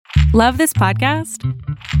Love this podcast?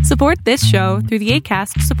 Support this show through the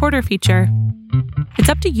Acast supporter feature. It's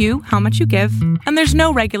up to you how much you give, and there's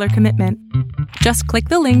no regular commitment. Just click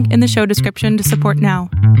the link in the show description to support now.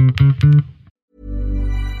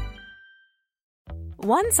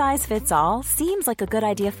 One size fits all seems like a good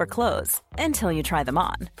idea for clothes until you try them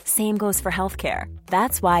on. Same goes for healthcare.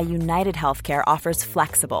 That's why United Healthcare offers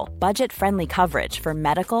flexible, budget-friendly coverage for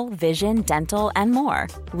medical, vision, dental, and more.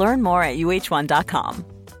 Learn more at uh1.com.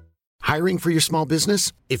 Hiring for your small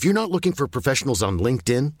business? If you're not looking for professionals on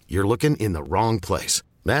LinkedIn, you're looking in the wrong place.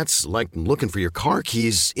 That's like looking for your car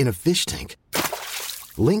keys in a fish tank.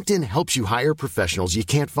 LinkedIn helps you hire professionals you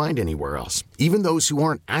can't find anywhere else, even those who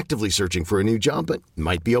aren't actively searching for a new job but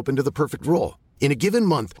might be open to the perfect role. In a given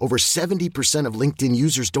month, over 70% of LinkedIn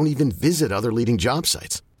users don't even visit other leading job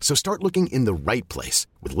sites. So start looking in the right place.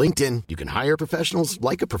 With LinkedIn, you can hire professionals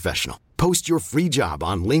like a professional. Post your free job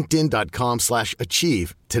on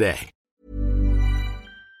linkedin.com/achieve today.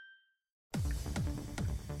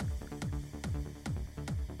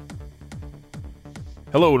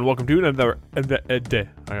 Hello and welcome to another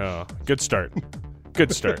good start.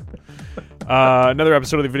 Good start. Another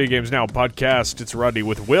episode of the Video Games Now podcast. It's Rodney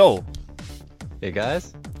with Will. Hey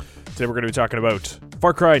guys. Today we're going to be talking about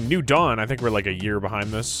Far Cry New Dawn. I think we're like a year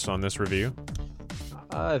behind this on this review.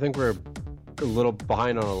 I think we're a little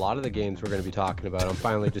behind on a lot of the games we're going to be talking about. I'm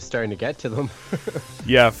finally just starting to get to them.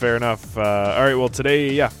 Yeah, fair enough. All right, well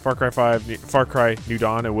today, Far Cry New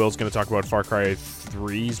Dawn, and Will's going to talk about Far Cry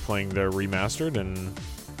 3. He's playing the remastered, and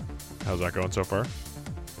how's that going so far?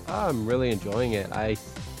 I'm really enjoying it. I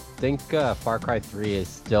think Far Cry 3 is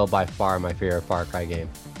still by far my favorite Far Cry game.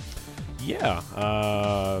 Yeah,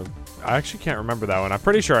 I actually can't remember that one. I'm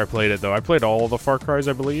pretty sure I played it, though. I played all of the Far Cries,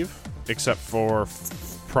 I believe, except for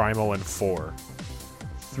Primal and 4.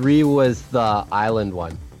 3 was the island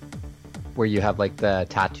one, where you have like the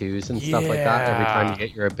tattoos and stuff like that every time you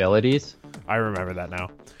get your abilities. I remember that now.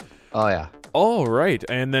 Oh, yeah. All right,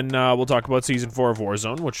 and then we'll talk about Season 4 of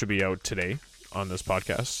Warzone, which should be out today on this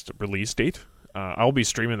podcast release date. I'll be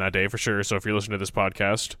streaming that day for sure, so if you're listening to this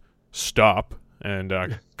podcast, stop and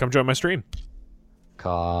come join my stream.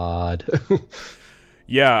 COD.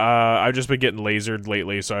 I've just been getting lasered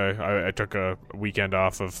lately, so I took a weekend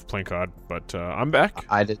off of playing COD, but I'm back.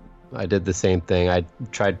 I did the same thing. I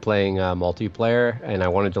tried playing multiplayer, and I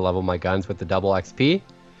wanted to level my guns with the double XP,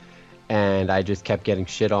 and I just kept getting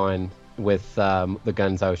shit on with the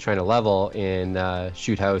guns I was trying to level in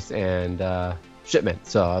Shoot House and Shipment.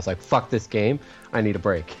 So I was like, fuck this game. I need a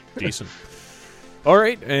break. Decent. All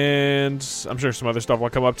right, and I'm sure some other stuff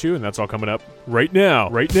will come up too, and that's all coming up right now.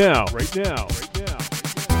 All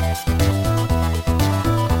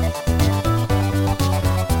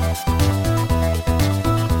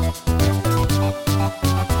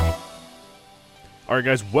right,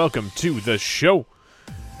 guys, welcome to the show.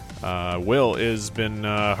 Will has been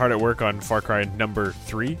hard at work on Far Cry number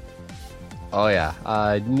 3. Oh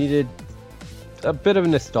yeah, needed a bit of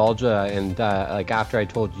nostalgia, and like after I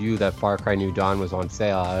told you that Far Cry New Dawn was on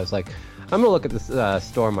sale, I was like, I'm gonna look at this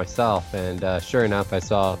store myself, and sure enough, I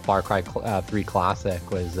saw Far Cry 3 Classic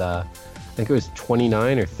was I think it was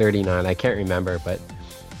 $29 or $39, I can't remember, but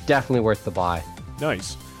definitely worth the buy.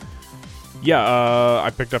 Nice. Yeah, I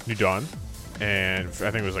picked up New Dawn, and I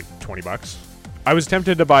think it was like $20. I was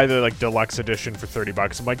tempted to buy the deluxe edition for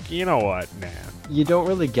 $30. I'm like, you know what? Nah. You don't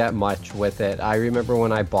really get much with it. I remember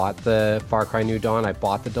when I bought the Far Cry New Dawn, I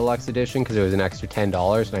bought the deluxe edition because it was an extra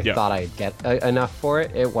 $10, and I thought I'd get enough for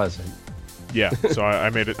it. It wasn't. Yeah, so I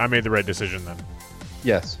made the right decision then.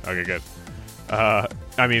 Yes. Okay, good. I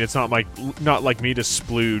mean, it's not like me to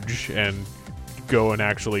splooge and go and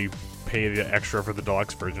actually pay the extra for the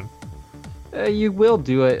deluxe version. You will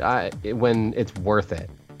do it when it's worth it.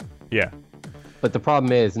 Yeah. But the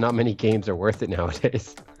problem is, not many games are worth it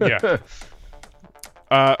nowadays. Yeah.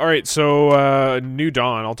 All right, so New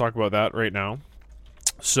Dawn, I'll talk about that right now.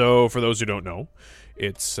 So, for those who don't know,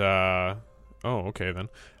 it's... okay, then.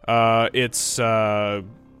 It's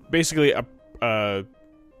basically a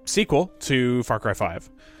sequel to Far Cry 5.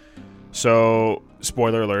 So,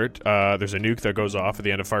 spoiler alert, there's a nuke that goes off at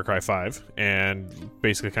the end of Far Cry 5 and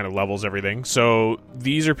basically kind of levels everything. So,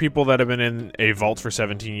 these are people that have been in a vault for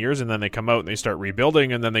 17 years, and then they come out and they start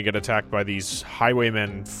rebuilding, and then they get attacked by these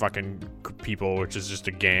highwaymen fucking people, which is just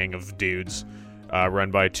a gang of dudes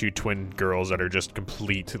run by two twin girls that are just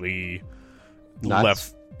completely nuts.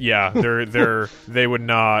 Left. Yeah, they would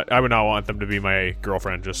not. I would not want them to be my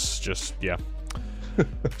girlfriend. Just yeah.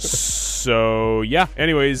 So yeah.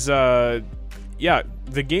 Anyways, the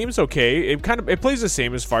game's okay. It plays the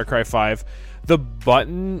same as Far Cry 5. The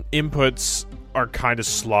button inputs are kind of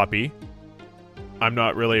sloppy. I'm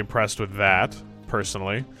not really impressed with that,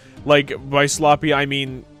 personally. Like, by sloppy, I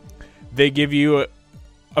mean they give you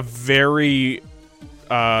a very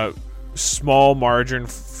small margin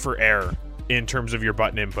for error in terms of your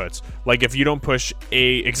button inputs. Like, if you don't push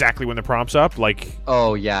A exactly when the prompt's up, like...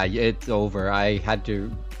 Oh, yeah, it's over. I had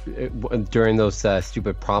to... during those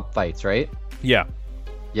stupid prompt fights, right? Yeah.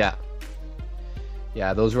 Yeah.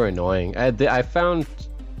 Yeah, those were annoying. I found...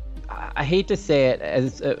 I hate to say it,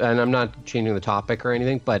 and I'm not changing the topic or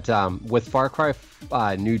anything, but with Far Cry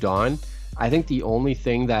New Dawn, I think the only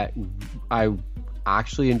thing that I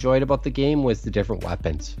actually enjoyed about the game was the different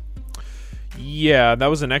weapons. Yeah, that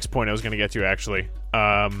was the next point I was going to get to, actually.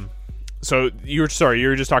 So, you were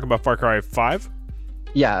just talking about Far Cry 5?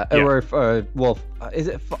 Yeah. Or well,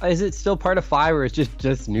 is it still part of 5, or is it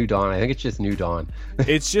just New Dawn? I think it's just New Dawn.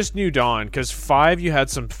 It's just New Dawn, because 5 you had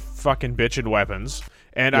some fucking bitchin' weapons,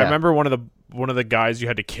 and I remember one of the guys you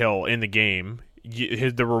had to kill in the game,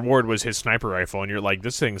 the reward was his sniper rifle, and you're like,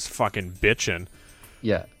 this thing's fucking bitchin'.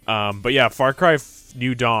 Yeah. But yeah, Far Cry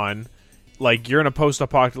New Dawn, like, you're in a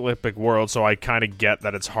post-apocalyptic world, so I kind of get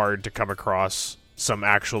that it's hard to come across some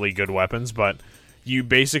actually good weapons, but you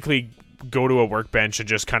basically go to a workbench and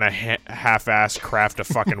just kind of half-ass craft a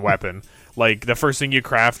fucking weapon. Like, the first thing you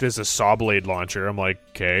craft is a saw blade launcher. I'm like,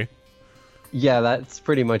 okay. Yeah, that's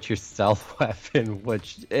pretty much your stealth weapon,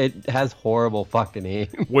 which it has horrible fucking aim.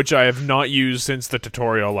 Which I have not used since the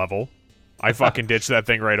tutorial level. I fucking ditched that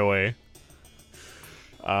thing right away.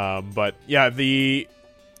 But yeah,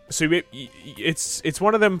 so it's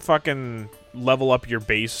one of them fucking level up your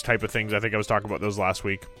base type of things. I think I was talking about those last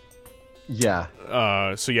week. Yeah.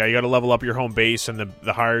 So yeah, you got to level up your home base, and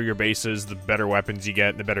the higher your base is, the better weapons you get,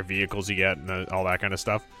 and the better vehicles you get, and all that kind of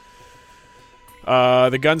stuff.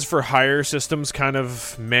 The guns for hire systems kind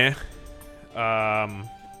of meh.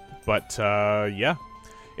 But yeah,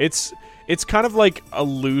 it's kind of like a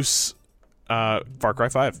loose Far Cry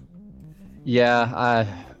 5. Yeah,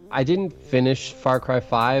 I didn't finish Far Cry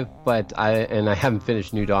 5, but I haven't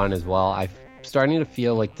finished New Dawn as well. I'm starting to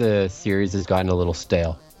feel like the series has gotten a little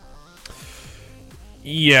stale.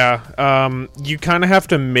 Yeah, you kind of have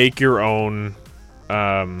to make your own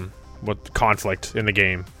conflict in the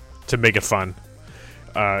game to make it fun.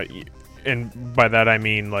 And by that I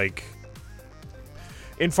mean, like,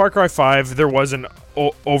 in Far Cry 5 there was an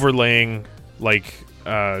overlaying like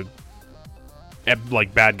bad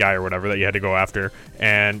guy or whatever that you had to go after,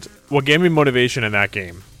 and what gave me motivation in that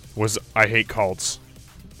game was I hate cults,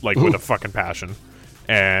 like, with a fucking passion.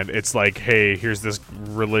 And it's like, hey, here's this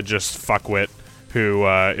religious fuckwit who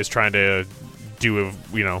is trying to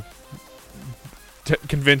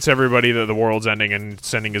convince everybody that the world's ending, and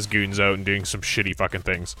sending his goons out and doing some shitty fucking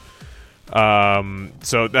things.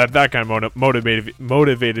 So that kind of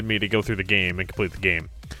motivated me to go through the game and complete the game.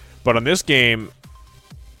 But on this game,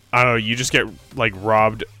 I don't know, you just get, like,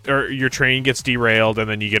 robbed, or your train gets derailed, and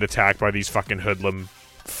then you get attacked by these fucking hoodlum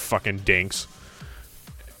fucking dinks.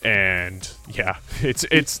 And yeah,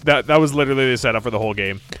 it's that was literally the setup for the whole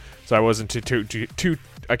game. So I wasn't too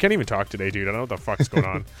I can't even talk today, dude. I don't know what the fuck's going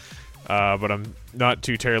on. But I'm not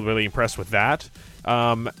too terribly impressed with that.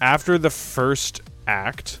 After the first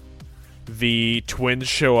act, the twins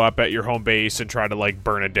show up at your home base and try to, like,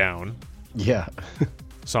 burn it down. Yeah.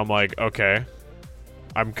 So I'm like, okay,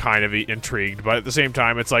 I'm kind of intrigued, but at the same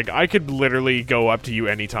time, it's like, I could literally go up to you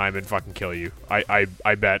anytime and fucking kill you.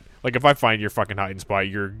 I bet. Like, if I find your fucking hiding spot,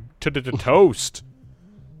 you're toast.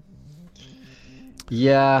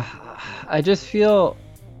 Yeah, I just feel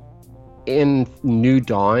in New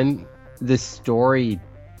Dawn, the story,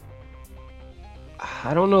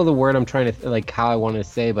 I don't know the word I'm trying to, like, how I want to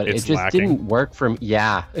say, but it's it just lacking. didn't work for me.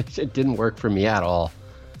 Yeah, it didn't work for me at all.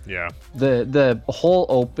 Yeah. The whole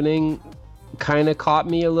opening kind of caught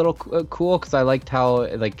me a little cool, because I liked how,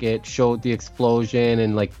 like, it showed the explosion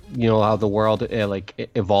and, like, you know, how the world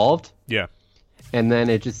evolved. Yeah. And then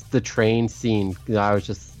it just, the train scene, you know,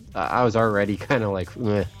 I was already kind of like,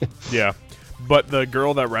 meh. Yeah. But the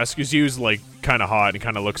girl that rescues you is, like, kind of hot and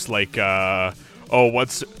kind of looks like, it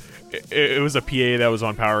was a PA that was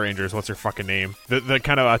on Power Rangers. What's her fucking name? The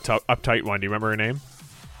kind of uptight one. Do you remember her name?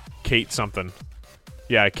 Kate something.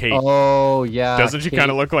 Yeah, Kate. Oh, yeah. Doesn't she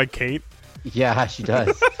kind of look like Kate? Yeah, she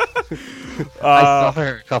does. I saw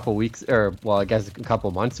her a couple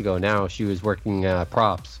months ago now. She was working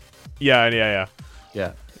props. Yeah.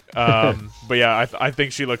 Yeah. But yeah, I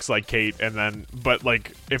think she looks like Kate, and then, but,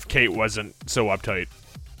 like, if Kate wasn't so uptight.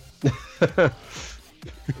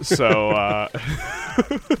 So,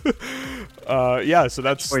 yeah, so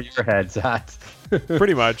that's where your head's at.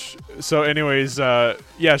 pretty much. So anyways,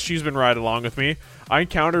 yeah, she's been right along with me. I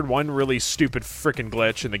encountered one really stupid frickin'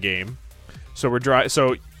 glitch in the game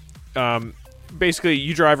So basically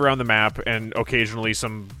you drive around the map, and occasionally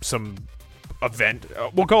some event.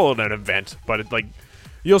 We'll call it an event, but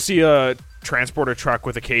you'll see a transporter truck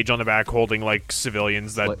with a cage on the back holding like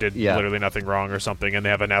civilians that did literally nothing wrong or something, and they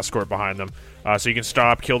have an escort behind them. So you can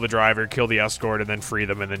stop, kill the driver, kill the escort, and then free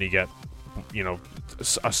them, and then you get,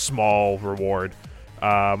 a small reward.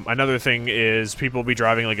 Another thing is people will be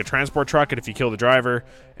driving like a transport truck, and if you kill the driver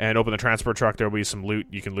and open the transport truck, there'll be some loot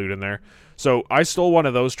you can loot in there. So I stole one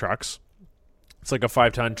of those trucks. It's like a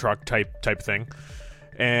 5-ton truck type thing,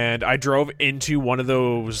 and I drove into one of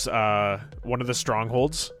those one of the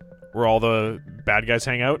strongholds where all the bad guys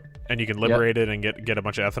hang out, and you can liberate it and get a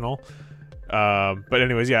bunch of ethanol. But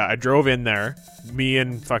anyways, yeah, I drove in there, me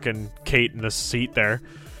and fucking Kate in the seat there,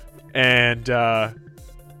 and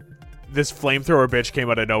this flamethrower bitch came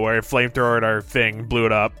out of nowhere, flamethrowered our thing, blew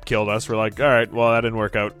it up, killed us. We're like, all right, well, that didn't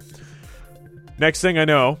work out. Next thing I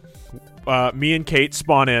know, me and Kate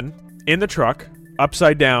spawn in the truck,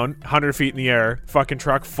 upside down, 100 feet in the air. Fucking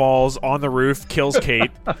truck falls on the roof, kills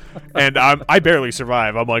Kate, and I barely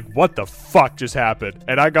survive. I'm like, what the fuck just happened?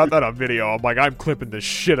 And I got that on video. I'm like, I'm clipping the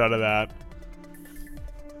shit out of that.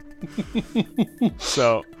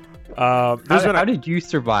 So, how did you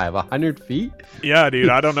survive 100 feet? Yeah, dude,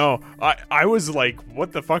 I don't know. I was like,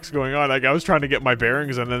 what the fuck's going on? Like, I was trying to get my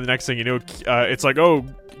bearings, and then the next thing you know, it's like, oh,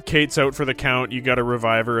 Kate's out for the count. You got to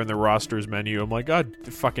revive her in the rosters menu. I'm like, God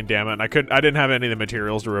fucking damn it! And I didn't have any of the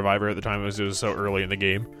materials to revive her at the time. It was so early in the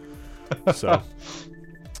game. So,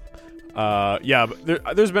 yeah,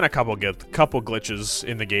 but there's been a couple glitches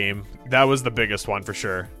in the game. That was the biggest one for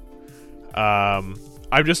sure.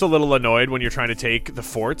 I'm just a little annoyed when you're trying to take the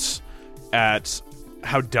forts at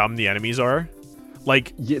how dumb the enemies are.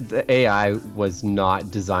 Like, the AI was not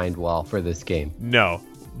designed well for this game. No.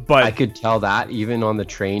 But I could tell that even on the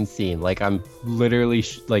train scene. Like, I'm literally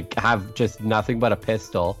have just nothing but a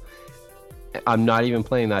pistol. I'm not even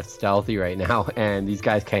playing that stealthy right now, and these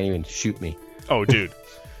guys can't even shoot me. Oh, dude.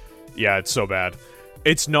 Yeah, it's so bad.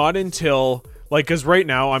 It's not until, like, because right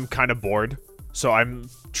now I'm kind of bored, so I'm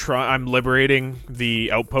liberating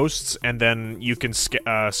the outposts, and then you can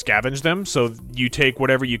scavenge them. So you take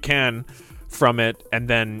whatever you can from it, and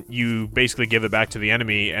then you basically give it back to the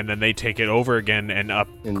enemy, and then they take it over again and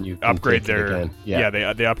upgrade their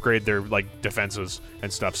they upgrade their like defenses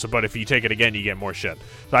and stuff. So, but if you take it again, you get more shit.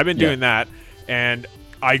 So I've been doing that, and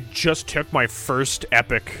I just took my first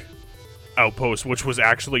epic outpost, which was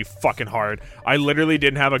actually fucking hard. I literally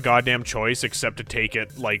didn't have a goddamn choice except to take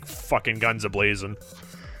it like fucking guns a-blazing.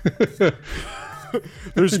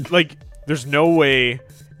 There's no way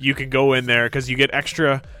you can go in there because you get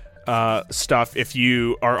extra stuff if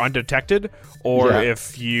you are undetected or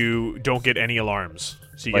if you don't get any alarms.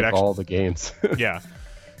 So you get all the games. Yeah.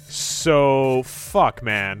 So fuck,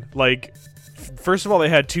 man. Like, first of all, they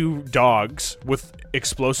had 2 dogs with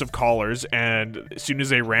explosive collars, and as soon as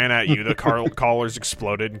they ran at you, the collars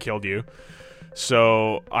exploded and killed you.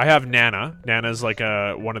 So I have Nana. Nana's like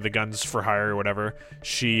one of the guns for hire or whatever.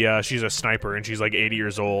 She's a sniper, and she's like 80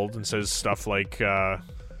 years old and says stuff like I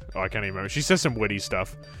can't even remember. She says some witty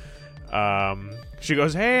stuff. She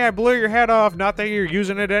goes, "Hey, I blew your head off. Not that you're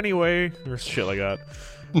using it anyway," or shit like that.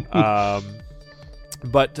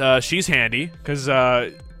 But she's handy because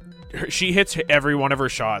she hits every one of her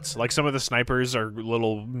shots. Like, some of the snipers are a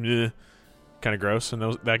little kind of gross in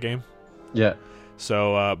that game. Yeah.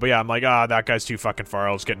 So, but yeah, I'm like, that guy's too fucking far.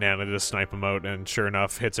 I'll just get Nana to snipe him out, and sure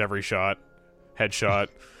enough, hits every shot, headshot,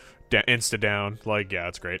 insta down. Like, yeah,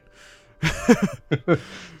 it's great.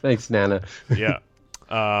 Thanks, Nana. Yeah.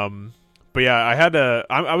 But yeah,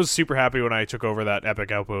 I was super happy when I took over that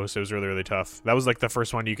epic outpost. It was really, really tough. That was like the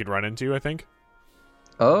first one you could run into, I think.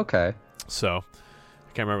 Oh, okay. So,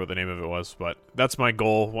 I can't remember what the name of it was, but that's my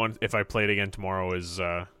goal. If I play it again tomorrow is,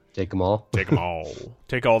 take them all. Take them all.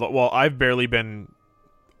 Take all the. Well, I've barely been,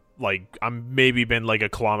 like, I'm maybe been like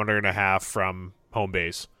 1.5 kilometers from home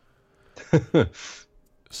base.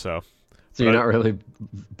 So you're not really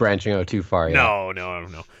branching out too far yet.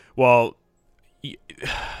 No. Well,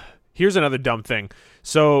 here's another dumb thing.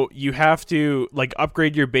 So you have to like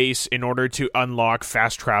upgrade your base in order to unlock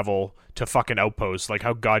fast travel to fucking outposts. Like,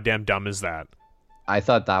 how goddamn dumb is that? I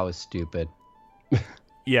thought that was stupid.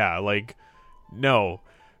 Yeah, like, no.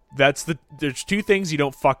 There's 2 things you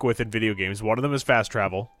don't fuck with in video games. One of them is fast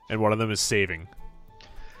travel, and one of them is saving.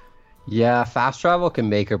 Yeah, fast travel can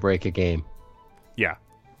make or break a game. Yeah.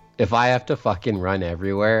 If I have to fucking run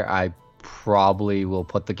everywhere, I probably will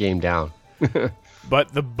put the game down.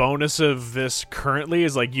 But the bonus of this currently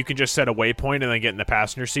is, like, you can just set a waypoint and then get in the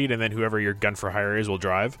passenger seat, and then whoever your gun for hire is will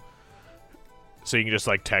drive. So you can just,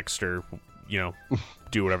 like, text or,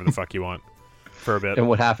 do whatever the fuck you want. for a bit. And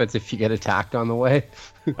what happens if you get attacked on the way?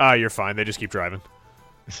 You're fine. They just keep driving.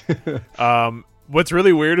 What's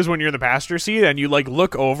really weird is when you're in the passenger seat and you like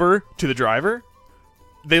look over to the driver,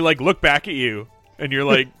 they like look back at you and you're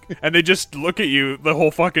like, and they just look at you the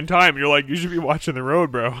whole fucking time. You're like, you should be watching the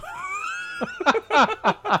road, bro.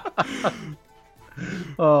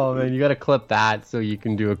 Oh man, you gotta clip that so you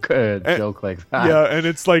can do a good joke like that. Yeah, and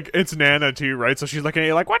it's like, it's Nana too, right? So she's looking at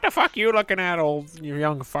you like, what the fuck you looking at, old you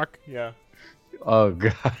young fuck? Yeah. Oh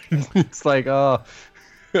god, it's like, oh,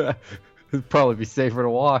 it'd probably be safer to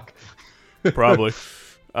walk. Probably.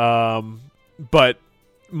 But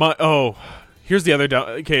here's the other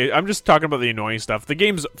okay, I'm just talking about the annoying stuff. The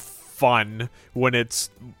game's fun when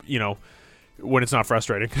it's, when it's not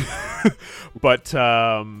frustrating. But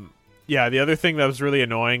yeah, the other thing that was really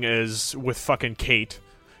annoying is with fucking Kate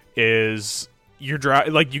is you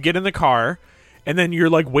get in the car and then you're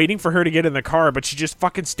like waiting for her to get in the car, but she just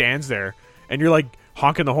fucking stands there and you're like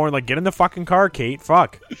honking the horn like, get in the fucking car, Kate,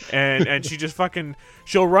 fuck. And she just fucking,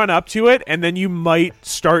 she'll run up to it and then you might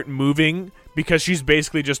start moving because she's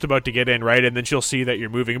basically just about to get in, right? And then she'll see that you're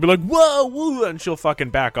moving and be like, whoa, whoa, and she'll fucking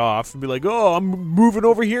back off and be like, oh, I'm moving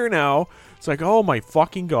over here now. It's like, oh my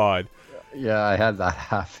fucking god. Yeah, I had that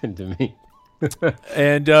happen to me.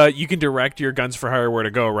 And you can direct your guns for hire where to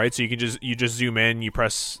go, right? So you just zoom in, you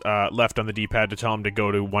press left on the D-pad to tell them to go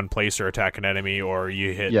to one place or attack an enemy, or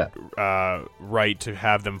you hit right to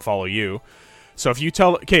have them follow you. So if you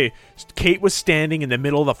tell, okay, Kate was standing in the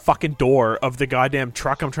middle of the fucking door of the goddamn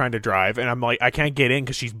truck I'm trying to drive, and I'm like, I can't get in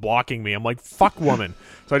because she's blocking me. I'm like, fuck, woman.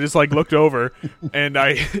 So I just like looked over and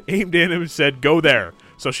I aimed in and said, go there.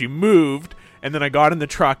 So she moved. And then I got in the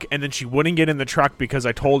truck, and then she wouldn't get in the truck because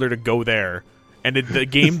I told her to go there. And the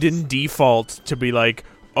game didn't default to be like,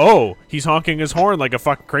 oh, he's honking his horn like a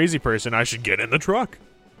fucking crazy person. I should get in the truck.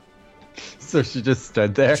 So she just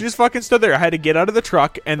stood there? She just fucking stood there. I had to get out of the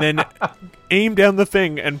truck and then aim down the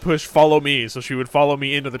thing and push follow me so she would follow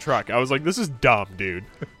me into the truck. I was like, this is dumb, dude.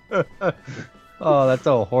 Oh, that's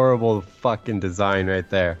a horrible fucking design right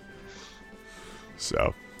there.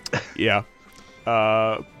 So, yeah.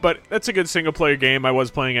 But that's a good single player game. I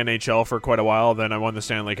was playing NHL for quite a while, then I won the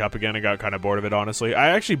Stanley Cup again. I got kind of bored of it, honestly. I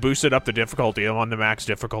actually boosted up the difficulty. I'm on the max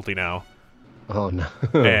difficulty now. Oh no.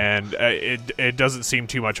 And it doesn't seem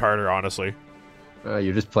too much harder, honestly.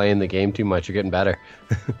 You're just playing the game too much. You're getting better.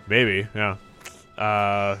 Maybe, yeah.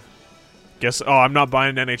 I'm not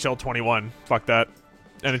buying NHL 21. Fuck that.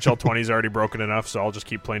 NHL 20 is already broken enough, so I'll just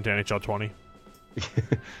keep playing to NHL 20.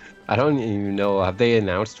 I don't even know. Have they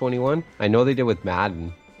announced 21? I know they did with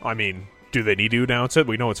Madden. I mean, do they need to announce it?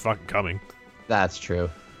 We know it's fucking coming. That's true.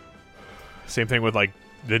 Same thing with, like,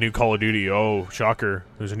 the new Call of Duty. Oh, shocker.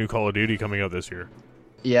 There's a new Call of Duty coming out this year.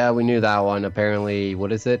 Yeah, we knew that one. Apparently,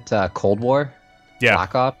 what is it? Cold War? Yeah.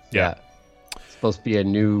 Black Ops? Yeah. It's supposed to be a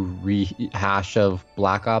new rehash of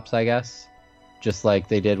Black Ops, I guess. Just like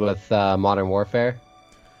they did with Modern Warfare.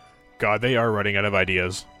 God, they are running out of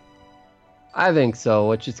ideas. I think so,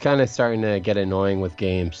 which is kind of starting to get annoying with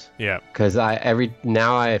games. Yeah. Because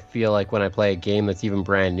now I feel like when I play a game that's even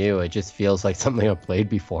brand new, it just feels like something I've played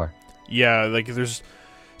before. Yeah, like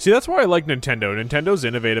see, that's why I like Nintendo. Nintendo's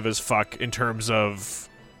innovative as fuck in terms of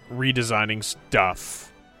redesigning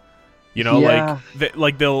stuff. You know, yeah.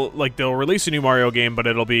 they'll release a new Mario game, but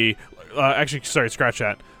it'll be actually, sorry, scratch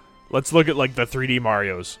that. Let's look at like the 3D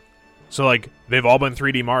Marios. So like they've all been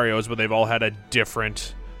 3D Marios, but they've all had a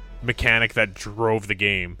different mechanic that drove the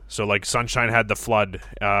game. So like Sunshine had the flood,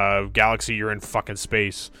 Galaxy, you're in fucking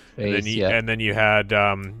space, and then you had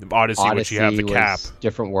Odyssey, which you have the cap.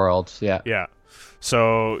 Different worlds, yeah. Yeah.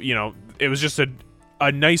 So it was just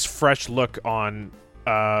a nice fresh look on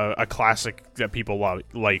a classic that people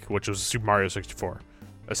like, which was Super Mario 64,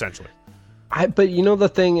 essentially. But you know the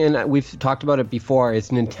thing, and we've talked about it before, is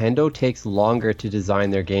Nintendo takes longer to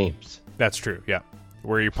design their games. That's true, yeah.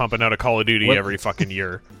 Where you're pumping out a Call of Duty every fucking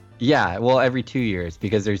year. Yeah, well, every 2 years,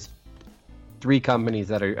 because there's 3 companies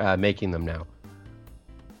that are making them now.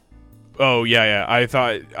 Oh, yeah. I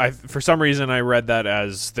thought, for some reason, I read that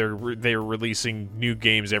as they're releasing new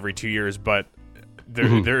games every 2 years, but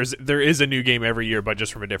there is a new game every year, but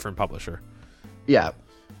just from a different publisher. Yeah.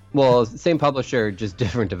 Well, same publisher, just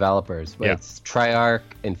different developers. But It's Treyarch,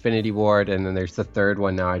 Infinity Ward, and then there's the third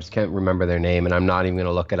one now. I just can't remember their name, and I'm not even going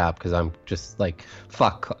to look it up because I'm just like,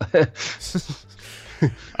 fuck.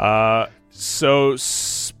 So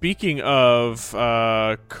speaking of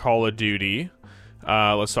Call of Duty,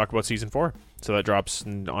 let's talk about Season 4. So that drops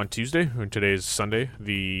on Tuesday, and today's Sunday,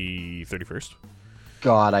 the 31st.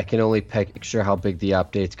 God, I can only picture how big the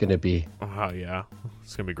update's going to be. Yeah.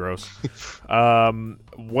 It's going to be gross.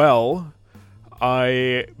 Well,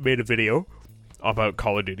 I made a video about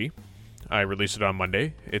Call of Duty. I released it on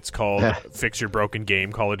Monday. It's called Fix Your Broken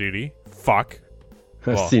Game Call of Duty. Fuck.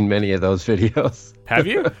 I've seen many of those videos. Have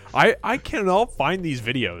you? I cannot find these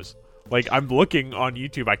videos. Like, I'm looking on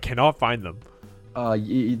YouTube. I cannot find them.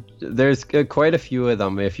 There's quite a few of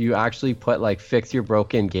them. If you actually put like "fix your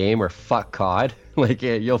broken game" or "fuck COD," like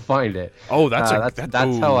you'll find it. Oh, that's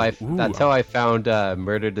how I found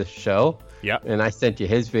Murder the Show. Yeah. And I sent you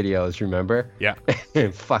his videos. Remember? Yeah.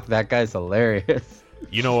 Fuck, that guy's hilarious.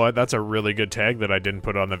 You know what? That's a really good tag that I didn't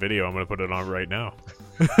put on the video. I'm gonna put it on right now.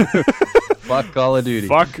 Fuck Call of Duty.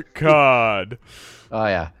 Fuck COD. Oh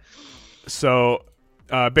yeah. So,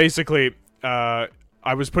 basically, I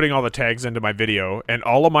was putting all the tags into my video, and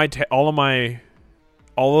my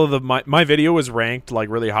video was ranked like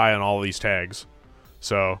really high on all of these tags.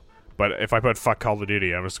 So, but if I put "fuck Call of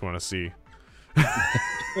Duty," I'm just going to see.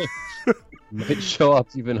 Might show up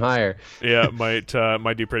even higher. Yeah, might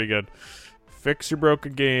do pretty good. Fix your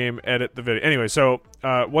broken game, edit the video. Anyway, so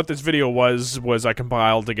what this video was I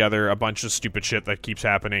compiled together a bunch of stupid shit that keeps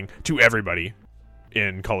happening to everybody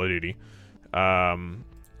in Call of Duty.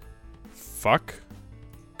 Fuck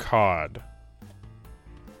COD.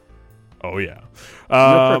 Oh yeah.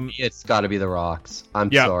 For me, it's got to be the rocks.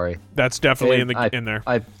 I'm sorry. That's definitely in there.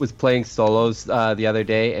 I was playing solos the other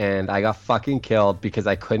day, and I got fucking killed because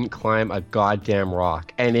I couldn't climb a goddamn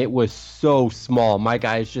rock, and it was so small. My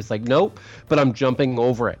guy's just like, nope, but I'm jumping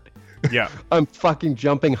over it. Yeah. I'm fucking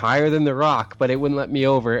jumping higher than the rock, but it wouldn't let me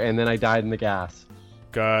over, and then I died in the gas.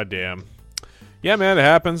 God damn. Yeah, man, it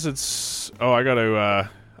happens. It's I gotta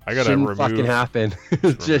shouldn't remove. Fucking happen.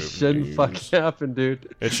 It just shouldn't fucking happen,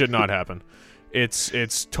 dude. It should not happen.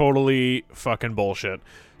 It's totally fucking bullshit.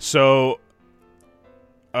 So,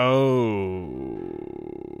 okay,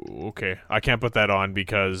 I can't put that on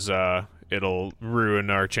because it'll ruin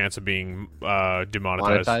our chance of being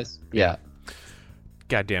demonetized. Monetized? Yeah.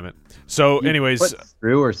 God damn it. So, anyways, put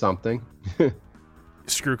screw or something.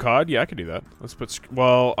 Screw COD? Yeah, I can do that. Let's put.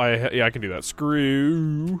 I can do that.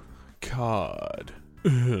 Screw COD.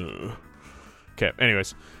 Okay.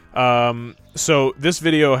 Anyways, so this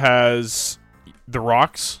video has the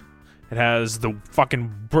rocks. It has the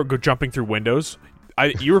fucking jumping through windows.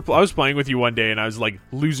 I was playing with you one day and I was like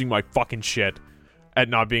losing my fucking shit at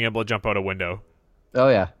not being able to jump out a window. Oh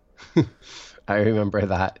yeah, I remember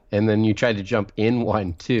that. And then you tried to jump in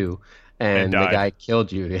one too, and the guy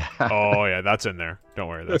killed you. Yeah. Oh yeah, that's in there. Don't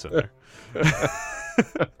worry, that's in there.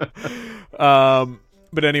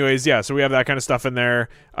 But anyways, yeah, so we have that kind of stuff in there.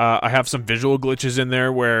 I have some visual glitches in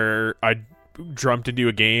there where I jumped into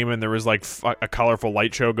a game and there was like a colorful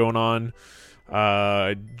light show going on.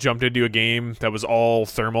 Jumped into a game that was all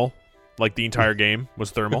thermal. Like the entire game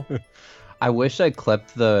was thermal. I wish I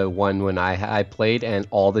clipped the one when I played and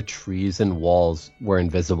all the trees and walls were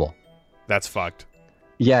invisible. That's fucked.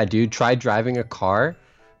 Yeah, dude, try driving a car,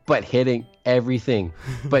 but hitting everything,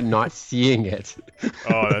 but not seeing it.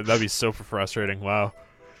 Oh, that'd be so frustrating. Wow.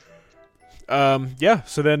 Yeah,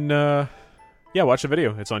 so then, watch the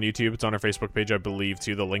video. It's on YouTube. It's on our Facebook page, I believe,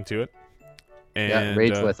 too, the link to it. And,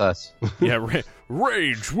 rage with us. Yeah,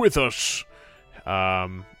 rage with us.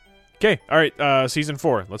 Okay, all right, Season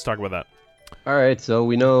 4. Let's talk about that. All right, so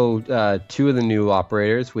we know two of the new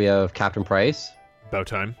operators. We have Captain Price. About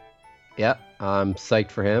time. Yep, I'm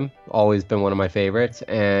psyched for him. Always been one of my favorites.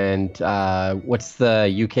 And what's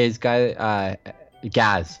the UK's guy?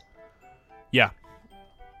 Gaz. Yeah.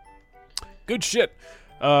 Good shit.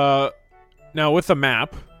 Now, with the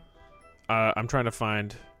map, I'm trying to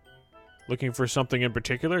find... Looking for something in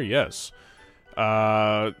particular? Yes.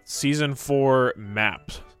 Season 4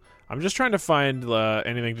 maps. I'm just trying to find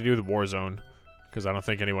anything to do with Warzone, because I don't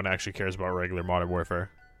think anyone actually cares about regular Modern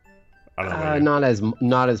Warfare. I don't know.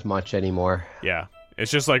 Not as much anymore. Yeah,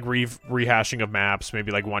 it's just like rehashing of maps,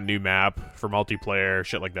 maybe like one new map for multiplayer,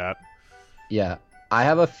 shit like that. Yeah, I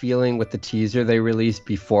have a feeling with the teaser they released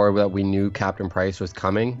before that we knew Captain Price was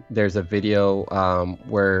coming. There's a video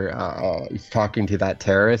where he's talking to that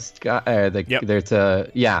terrorist guy.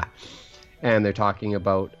 And they're talking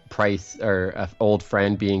about Price, or an old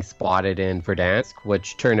friend being spotted in Verdansk,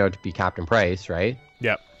 which turned out to be Captain Price, right?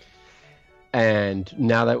 Yep. And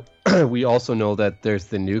now that we also know that there's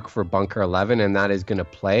the nuke for Bunker 11, and that is going to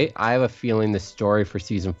play, I have a feeling the story for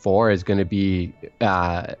Season 4 is going to be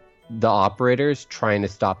the operators trying to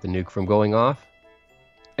stop the nuke from going off,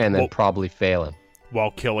 and then probably failing. While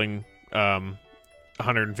killing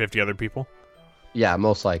 150 other people? Yeah,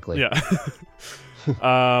 most likely. Yeah.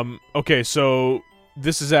 Okay, so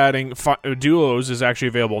this is adding... Duos is actually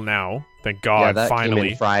available now. Thank God, yeah, that finally.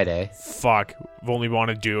 Came in Friday. Fuck. I've only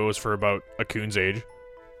wanted Duos for about a coon's age.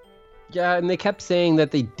 Yeah, and they kept saying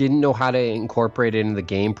that they didn't know how to incorporate it into the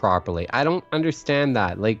game properly. I don't understand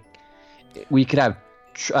that. Like, we could have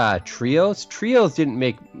trios. Trios didn't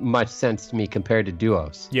make much sense to me compared to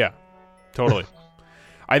duos. Yeah, totally.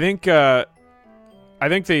 I think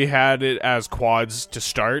they had it as quads to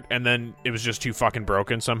start, and then it was just too fucking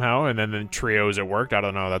broken somehow, and then the trios it worked. I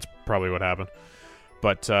don't know. That's probably what happened.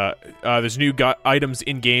 But there's new items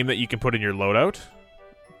in game that you can put in your loadout.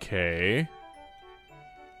 Okay.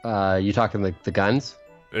 You talking like the guns?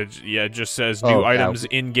 It just says new items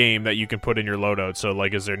in game that you can put in your loadout. So,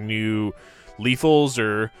 like, is there new lethals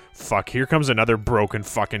or fuck? Here comes another broken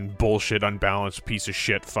fucking bullshit, unbalanced piece of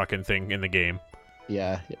shit fucking thing in the game.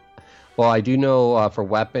 Yeah. Well, I do know for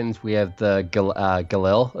weapons we have the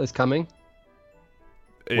Galil is coming.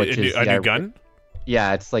 Which is a new gun?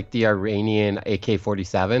 Yeah, it's like the Iranian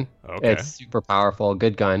AK-47. Okay. It's super powerful,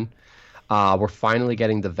 good gun. We're finally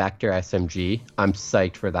getting the Vector SMG. I'm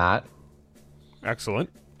psyched for that. Excellent.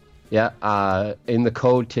 Yeah, in the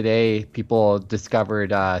code today, people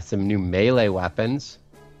discovered some new melee weapons.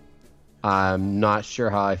 I'm not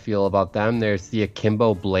sure how I feel about them. There's the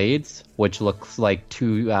Akimbo Blades, which looks like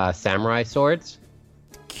two samurai swords.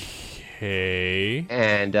 Okay.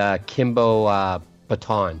 And Kimbo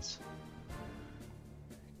Batons.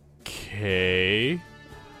 Okay.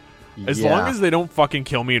 As long as they don't fucking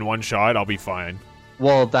kill me in one shot, I'll be fine.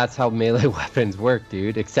 Well, that's how melee weapons work,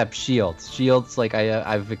 dude. Except shields. Shields, like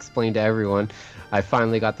I've explained to everyone, I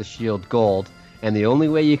finally got the shield gold. And the only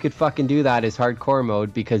way you could fucking do that is hardcore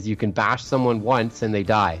mode, because you can bash someone once and they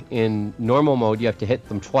die. In normal mode, you have to hit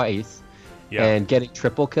them twice. Yeah. And getting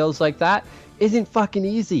triple kills like that isn't fucking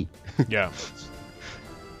easy. Yeah.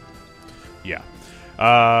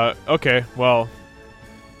 Yeah. Okay, well...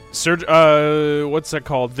 Surge, what's that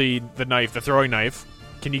called? The knife, the throwing knife.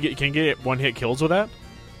 Can you get one-hit kills with that?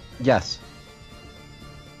 Yes.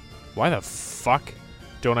 Why the fuck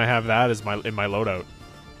don't I have that as in my loadout?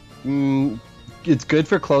 It's good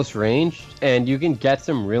for close range, and you can get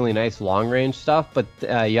some really nice long-range stuff, but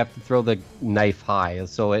you have to throw the knife high,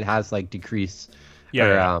 so it has, like, decrease.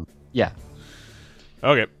 Yeah. Yeah.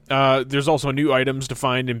 Okay. There's also new items to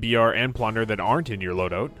find in BR and Plunder that aren't in your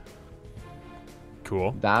loadout.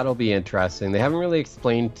 Cool. That'll be interesting. They haven't really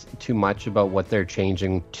explained too much about what they're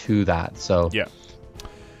changing to that, so...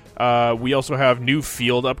 Yeah. We also have new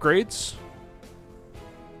field upgrades.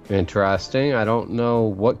 Interesting. I don't know.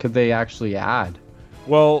 What could they actually add?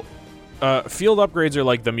 Well, field upgrades are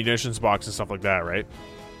like the munitions box and stuff like that, right?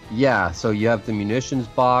 Yeah, so you have the munitions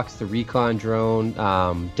box, the recon drone,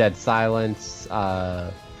 dead silence,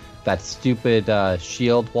 that stupid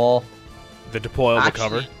shield wall. The deployable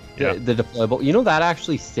cover. Yeah. The deployable. You know, that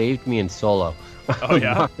actually saved me in solo. Oh,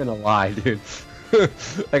 yeah? I'm not gonna lie, dude.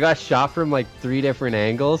 I got shot from like 3 different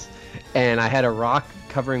angles, and I had a rock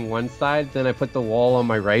covering one side, then I put the wall on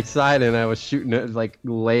my right side, and I was shooting it, like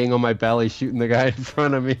laying on my belly, shooting the guy in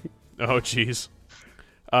front of me. Oh, jeez.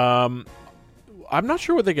 I'm not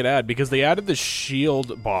sure what they could add, because they added the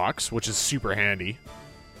shield box, which is super handy.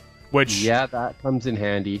 Yeah, that comes in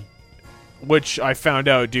handy. Which I found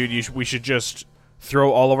out, dude, we should just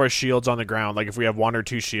throw all of our shields on the ground. Like, if we have 1 or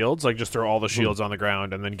 2 shields, like, just throw all the shields on the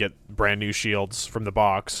ground and then get brand new shields from the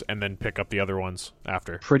box and then pick up the other ones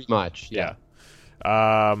after. Pretty much, yeah.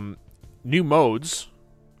 New modes.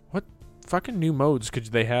 What fucking new modes could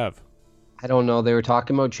they have? I don't know. They were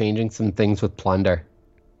talking about changing some things with Plunder.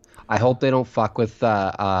 I hope they don't fuck with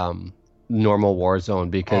normal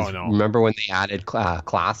Warzone, because remember when they added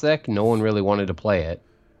Classic? No one really wanted to play it.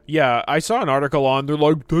 Yeah, I saw an article on, they're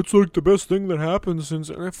like, that's like the best thing that happened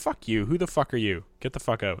since... Fuck you. Who the fuck are you? Get the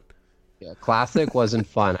fuck out. Yeah, Classic wasn't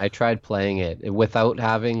fun. I tried playing it without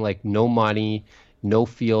having, like, no money, no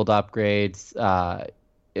field upgrades.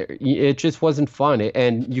 It just wasn't fun.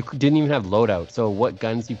 And you didn't even have loadout. So what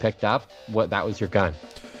guns you picked up, that was your gun.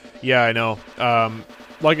 Yeah, I know.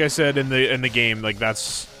 Like I said in the game, like,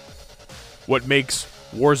 that's what makes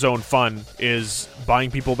Warzone fun, is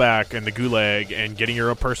buying people back and the gulag and getting your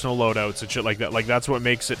own personal loadouts and shit like that. Like, that's what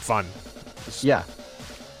makes it fun. Yeah.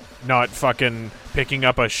 Not fucking picking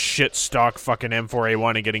up a shit stock fucking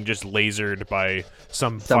M4A1 and getting just lasered by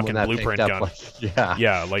someone fucking blueprint gun.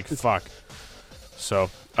 Yeah, like, fuck. So,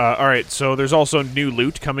 alright, so there's also new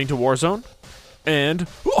loot coming to Warzone. And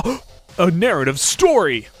a narrative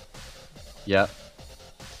story! Yep.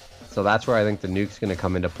 So that's where I think the nuke's going to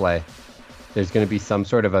come into play. There's going to be some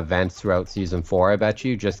sort of events throughout Season 4, I bet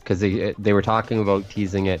you, just because they were talking about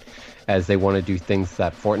teasing it as they want to do things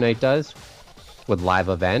that Fortnite does with live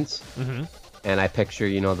events. Mm-hmm. And I picture,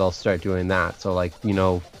 they'll start doing that. So, like,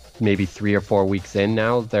 maybe 3 or 4 weeks in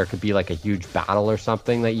now, there could be, like, a huge battle or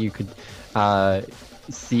something that you could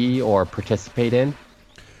see or participate in?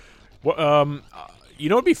 Well, you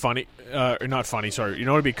know what'd be funny? Or not funny, sorry. You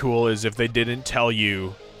know what'd be cool is if they didn't tell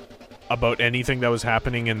you about anything that was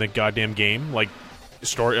happening in the goddamn game, like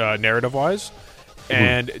story narrative-wise,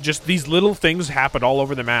 and just these little things happen all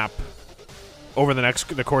over the map over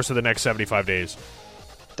the course of the next 75 days.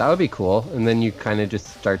 That would be cool, and then you kind of just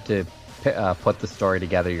start to put the story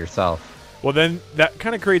together yourself. Well, then that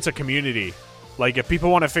kind of creates a community. Like, if people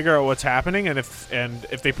want to figure out what's happening, and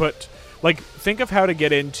if they put, like, think of how to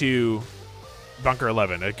get into Bunker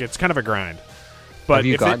 11. It's kind of a grind. But have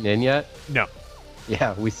you gotten in yet? No.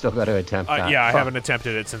 Yeah, we still got to attempt that. Yeah, I haven't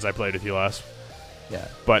attempted it since I played with you last. Yeah.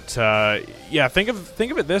 But yeah, think of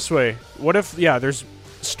it this way. What if there's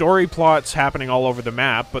story plots happening all over the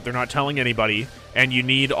map, but they're not telling anybody, and you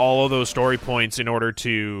need all of those story points in order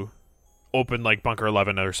to open like Bunker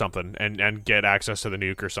 11 or something and get access to the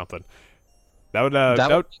nuke or something. That would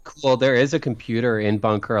be cool. There is a computer in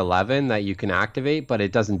Bunker 11 that you can activate, but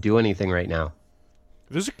it doesn't do anything right now.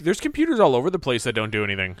 There's computers all over the place that don't do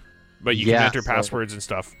anything, but you can enter passwords and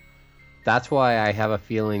stuff. That's why I have a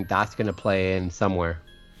feeling that's going to play in somewhere.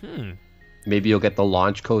 Maybe you'll get the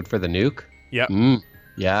launch code for the nuke. Yeah.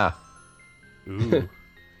 Yeah. Ooh.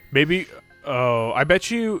 Maybe. Oh, I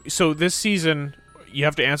bet you. So this season, you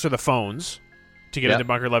have to answer the phones to get into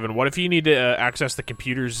Bunker 11. What if you need to access the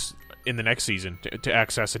computers in the next season to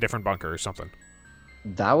access a different bunker or something?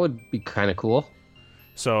 That would be kind of cool.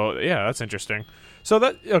 So yeah, that's interesting.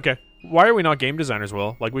 So okay. Why are we not game designers,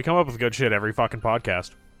 Will? Like, we come up with good shit every fucking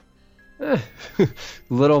podcast. A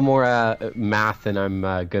little more math than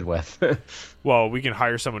I'm good with. Well, we can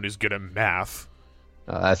hire someone who's good at math.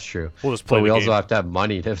 That's true. We'll just play but we the also game. have to have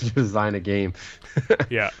money to design a game.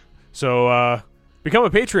 Yeah. So become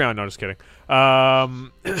a Patreon. No, just kidding.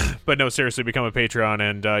 But no, seriously, become a Patreon,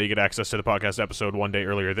 and you get access to the podcast episode one day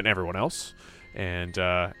earlier than everyone else, and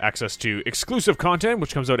access to exclusive content,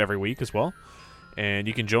 which comes out every week as well. And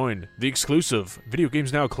you can join the exclusive Video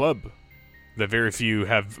Games Now Club that very few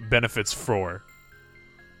have benefits for.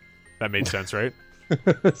 That made sense, right?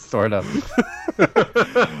 Sort of.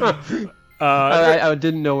 I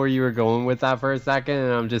didn't know where you were going with that for a second,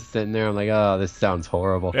 and I'm just sitting there. I'm like, oh, this sounds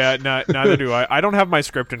horrible. Yeah, neither do I. I don't have my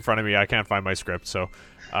script in front of me. I can't find my script, so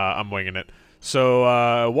I'm winging it.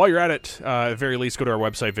 So while you're at it, at the very least, go to our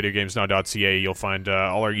website, videogamesnow.ca. You'll find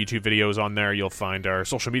all our YouTube videos on there. You'll find our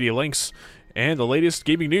social media links and the latest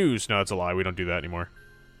gaming news. No, it's a lie. We don't do that anymore.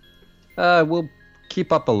 We'll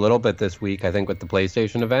keep up a little bit this week, I think, with the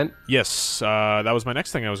PlayStation event. Yes, that was my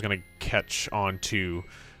next thing I was going to catch on to.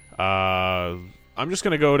 I'm just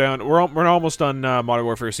going to go down. We're almost done Modern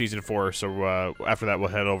Warfare Season 4, so after that we'll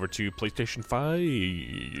head over to PlayStation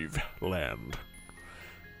 5 land.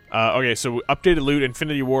 Okay, so updated loot.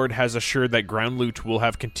 Infinity Ward has assured that ground loot will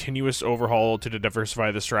have continuous overhaul to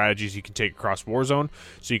diversify the strategies you can take across Warzone,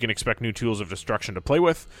 so you can expect new tools of destruction to play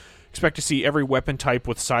with. Expect to see every weapon type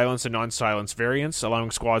with silence and non-silence variants,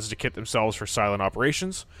 allowing squads to kit themselves for silent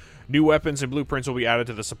operations. New weapons and blueprints will be added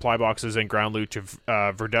to the supply boxes and ground loot to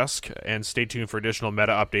Verdusk, and stay tuned for additional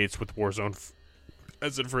meta updates with Warzone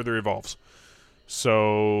as it further evolves.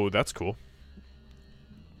 So, that's cool.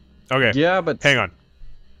 Okay, yeah, but hang on.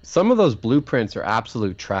 Some of those blueprints are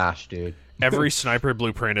absolute trash, dude. Every sniper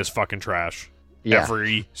blueprint is fucking trash. Yeah.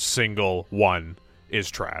 Every single one is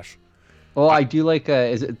trash. Well, I do like,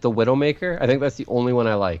 is it the Widowmaker? I think that's the only one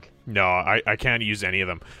I like. No, I can't use any of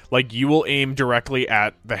them. Like, you will aim directly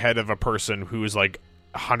at the head of a person who is like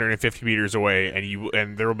 150 meters away,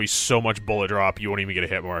 and there will be so much bullet drop you won't even get a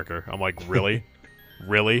hit marker. I'm like, really?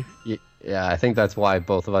 Really? Yeah, I think that's why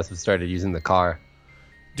both of us have started using the car.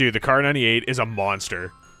 Dude, the Car 98 is a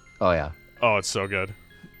monster. Oh, yeah. Oh, it's so good.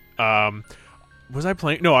 Was I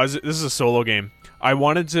playing? No, this is a solo game. I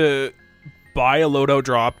wanted to buy a loadout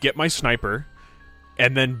drop, get my sniper,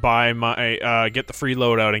 and then buy my get the free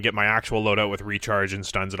loadout and get my actual loadout with recharge and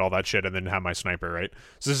stuns and all that shit, and then have my sniper, right?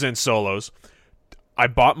 So this is in solos. I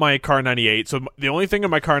bought my Car 98, so the only thing in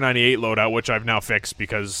my Car 98 loadout, which I've now fixed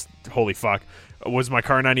because holy fuck, was my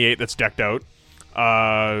Car 98 that's decked out.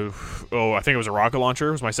 I think it was a rocket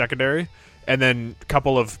launcher was my secondary, and then a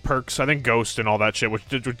couple of perks, I think Ghost and all that shit, which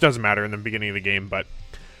doesn't matter in the beginning of the game, but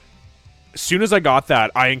as soon as I got that,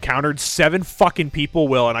 I encountered 7 fucking people,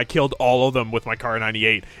 Will, and I killed all of them with my Car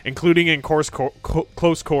 98, including in close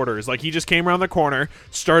quarters. Like, he just came around the corner,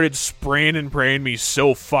 started spraying and praying me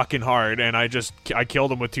so fucking hard, and I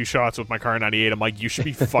killed him with 2 shots with my Car 98. I'm like, you should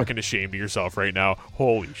be fucking ashamed of yourself right now.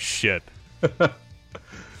 Holy shit. Oh,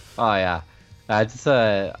 yeah. Just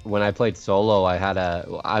when I played solo, I had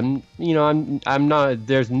I'm not,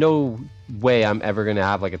 there's no way I'm ever going to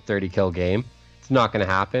have like a 30 kill game. It's not going to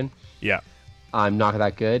happen. Yeah. I'm not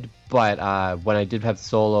that good, but when I did have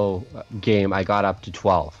solo game, I got up to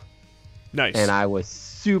 12. Nice. And I was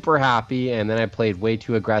super happy, and then I played way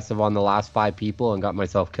too aggressive on the last 5 people and got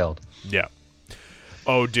myself killed. Yeah.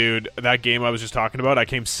 Oh, dude, that game I was just talking about, I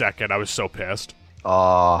came second. I was so pissed.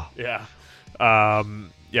 Oh. Yeah.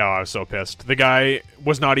 Yeah, I was so pissed. The guy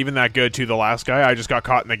was not even that good to the last guy. I just got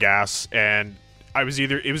caught in the gas, and it was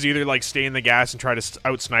either like stay in the gas and try to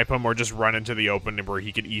out-snipe him or just run into the open where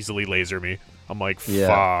he could easily laser me. I'm like,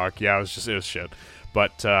 fuck. Yeah, it was shit.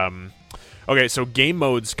 But, okay, so game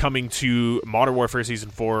modes coming to Modern Warfare Season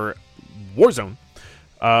 4 Warzone.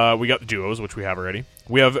 We got the duos, which we have already.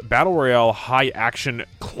 We have Battle Royale High Action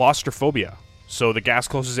Claustrophobia. So the gas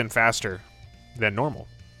closes in faster than normal.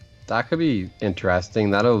 That could be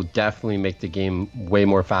interesting. That'll definitely make the game way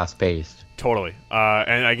more fast-paced. Totally.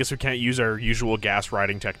 And I guess we can't use our usual gas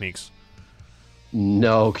riding techniques.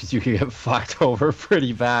 No, because you can get fucked over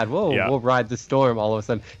pretty bad. Whoa, Yeah. we'll ride the storm all of a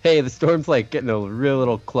sudden. Hey, the storm's like getting a real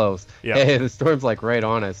little close. Yeah. Hey, the storm's like right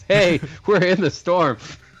on us. Hey, we're in the storm.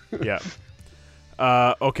 Yeah.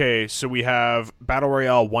 Okay, so we have Battle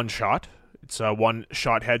Royale One Shot. It's one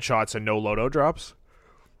shot headshots and no loadout drops.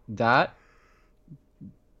 That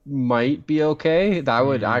might be okay. That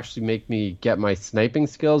would actually make me get my sniping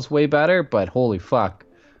skills way better, but holy fuck.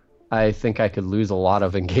 I think I could lose a lot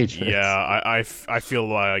of engagements. Yeah, I feel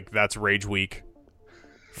like that's rage week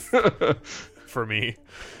for me.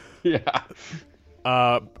 Yeah.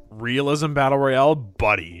 Realism Battle Royale,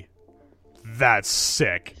 buddy. That's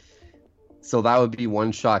sick. So that would be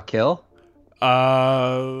one shot kill?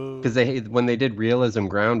 Because when they did Realism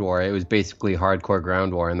Ground War, it was basically hardcore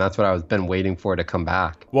ground war, and that's what I've been waiting for to come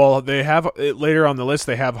back. Well, they have later on the list.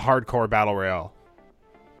 They have hardcore battle royale.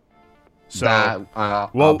 So that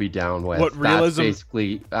I'll be down with. What realism? That's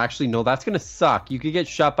basically, actually, no, that's gonna suck. You could get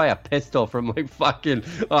shot by a pistol from like fucking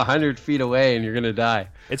 100 feet away, and you're gonna die.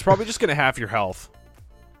 It's probably just gonna halve your health.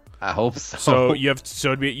 I hope so. So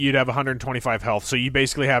you'd have 125 health. So you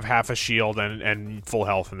basically have half a shield and full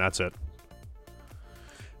health, and that's it.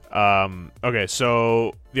 Okay,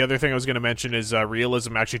 so the other thing I was going to mention is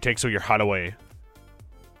realism actually takes your HUD away.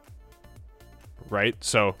 Right?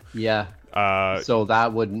 So yeah. So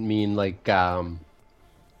that would mean like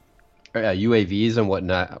UAVs and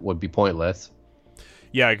whatnot would be pointless.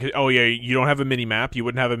 Yeah. Oh, yeah. You don't have a mini map. You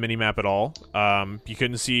wouldn't have a mini map at all. You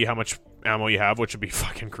couldn't see how much ammo you have, which would be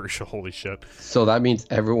fucking crucial. Holy shit. So that means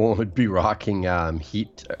everyone would be rocking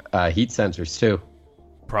heat sensors too.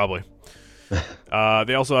 Probably.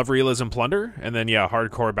 They also have realism plunder, and then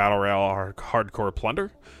hardcore battle royale,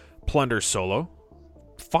 hardcore plunder solo.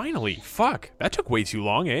 Finally, fuck, that took way too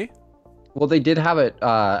long, eh? Well, they did have it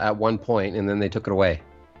at one point, and then they took it away.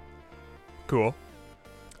 Cool.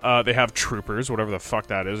 They have troopers, whatever the fuck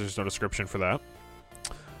that is. There's no description for that.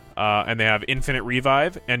 And they have infinite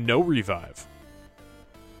revive and no revive.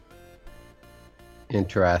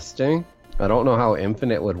 Interesting. I don't know how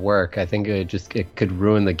infinite would work. I think it could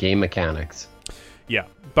ruin the game mechanics. Yeah.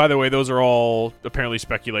 By the way, those are all apparently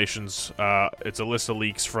speculations. It's a list of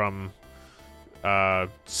leaks from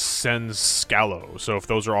Senscalo. So if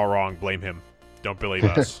those are all wrong, blame him. Don't believe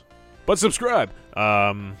us. But subscribe.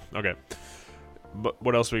 Okay. But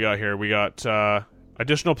what else we got here? We got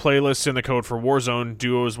additional playlists in the code for Warzone,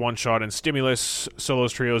 duos, one shot, and stimulus,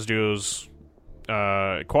 solos, trios, duos,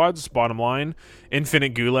 quads. Bottom line,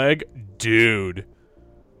 infinite gulag. Dude,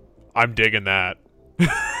 I'm digging that.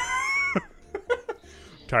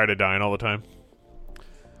 Tired of dying all the time.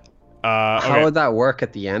 How would that work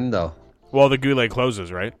at the end, though? Well, the gulag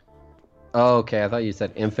closes, right? Oh, okay. I thought you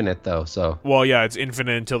said infinite, though. So. Well, yeah, it's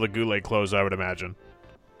infinite until the gulag closes, I would imagine.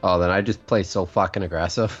 Oh, then I just play so fucking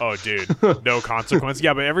aggressive. Oh, dude, no consequence.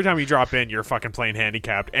 Yeah, but every time you drop in, you're fucking playing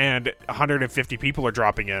handicapped, and 150 people are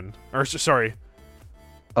dropping in. Or sorry.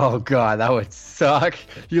 Oh god, that would suck.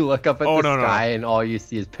 You look up at the sky and all you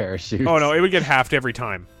see is parachutes. Oh no, it would get halved every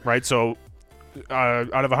time, right? So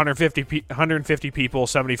out of 150 people,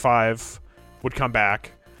 75 would come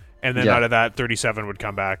back, and then out of that, 37 would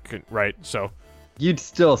come back, right? So you'd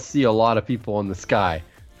still see a lot of people in the sky.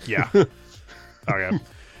 Yeah. Okay.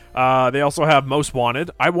 They also have Most Wanted.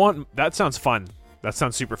 That sounds fun. That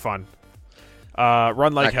sounds super fun.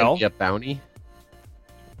 Run Like Hell. Could be a bounty.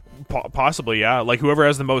 Possibly, yeah. Like whoever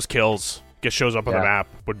has the most kills shows up on the map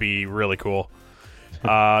would be really cool.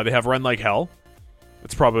 They have Run Like Hell.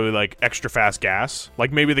 It's probably like extra fast gas.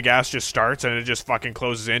 Like maybe the gas just starts and it just fucking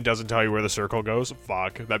closes in, doesn't tell you where the circle goes.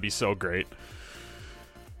 Fuck, that'd be so great.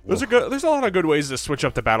 There's a lot of good ways to switch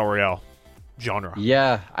up the battle royale genre.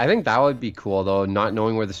 Yeah, I think that would be cool though, not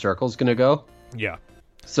knowing where the circle's gonna go. Yeah.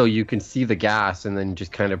 So you can see the gas and then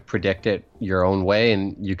just kind of predict it your own way,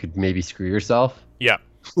 and you could maybe screw yourself. Yeah.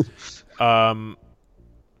 And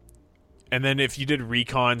then if you did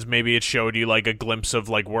recons, maybe it showed you like a glimpse of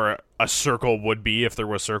like where a circle would be if there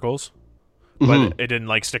was circles, but it didn't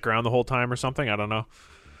like stick around the whole time or something. I don't know.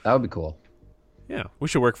 That would be cool. Yeah, we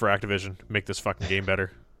should work for Activision, make this fucking game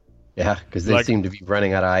better. Yeah, because they seem to be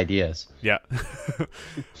running out of ideas. Yeah.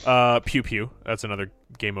 Pew Pew. That's another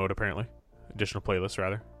game mode, apparently. Additional playlist,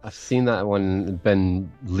 rather. I've seen that one been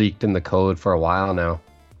leaked in the code for a while now.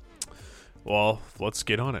 Well, let's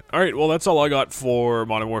get on it. All right, well, that's all I got for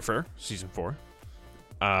Modern Warfare Season 4.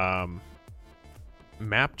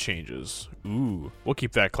 Map changes. Ooh, we'll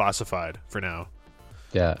keep that classified for now.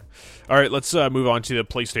 Yeah. All right, let's move on to the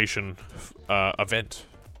PlayStation event.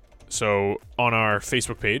 So, on our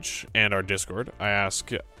Facebook page and our Discord, I ask...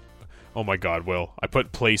 Oh my god, Will. I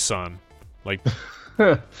put PlaySun. Like,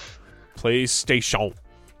 PlayStation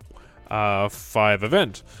 5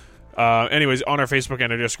 event. Anyways, on our Facebook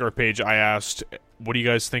and our Discord page, I asked, what do you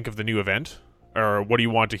guys think of the new event? Or what do you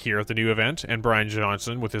want to hear at the new event? And Brian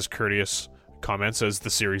Johnson, with his courteous comment, says the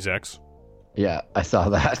Series X. Yeah, I saw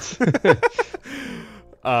that.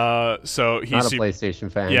 So he's not a PlayStation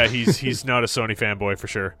fan. Yeah, he's not a Sony fanboy for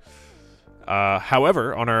sure.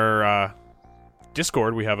 However, on our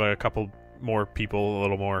Discord, we have a couple more people a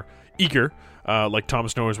little more eager, like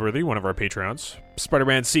Thomas Norsworthy, one of our Patreons.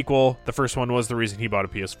 Spider-Man sequel, the first one was the reason he bought a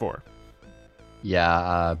PS4.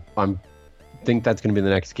 Yeah, I think that's going to be the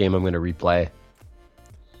next game I'm going to replay.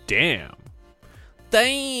 Damn.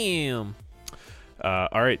 All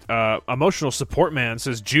right. Emotional Support Man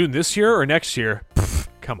says June this year or next year? Pfft,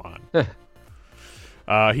 come on.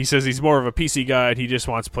 He says he's more of a PC guy and he just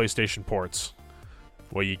wants PlayStation ports.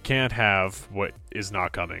 Well, you can't have what is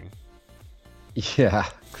not coming. Yeah.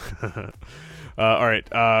 All right.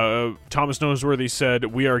 Thomas Noseworthy said,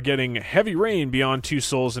 we are getting heavy rain beyond Two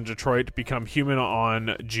Souls in Detroit Become Human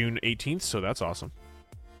on June 18th, so that's awesome.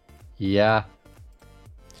 Yeah.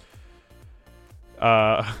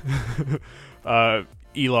 Elok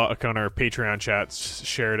on our Patreon chats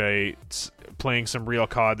shared playing some real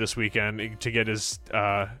COD this weekend to get his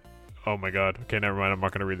oh my god. Okay, never mind. I'm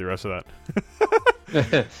not going to read the rest of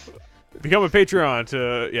that. Become a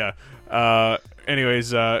Patreon anyways,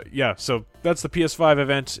 so that's the PS5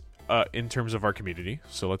 event in terms of our community.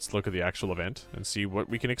 So let's look at the actual event and see what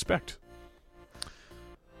we can expect.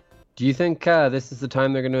 Do you think this is the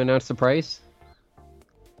time they're going to announce the price?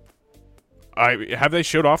 Have they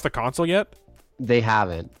showed off the console yet? They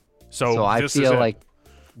haven't. So I feel like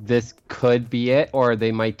this could be it, or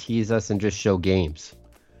they might tease us and just show games.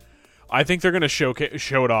 I think they're going to show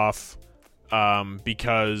it off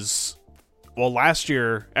because, well, last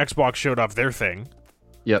year Xbox showed off their thing.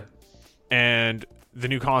 Yep. And the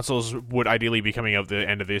new consoles would ideally be coming out the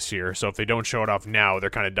end of this year. So if they don't show it off now, they're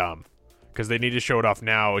kind of dumb. Because they need to show it off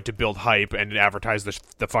now to build hype and advertise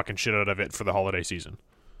the fucking shit out of it for the holiday season.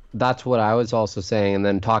 That's what I was also saying. And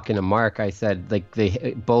then talking to Mark, I said, like,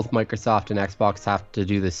 both Microsoft and Xbox have to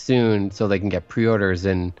do this soon so they can get pre-orders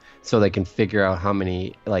and so they can figure out how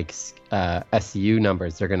many, like, SKU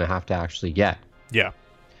numbers they're going to have to actually get. Yeah.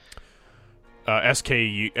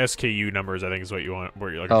 SKU numbers, I think, is what you want.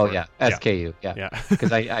 Where you're looking for. Oh, yeah. SKU. Yeah. Yeah.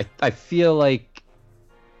 Because I feel like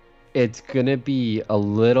it's going to be a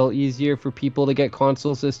little easier for people to get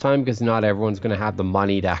consoles this time because not everyone's going to have the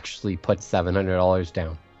money to actually put $700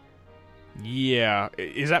 down. Yeah.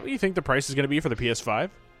 Is that what you think the price is going to be for the PS5?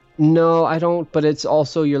 No, I don't, but it's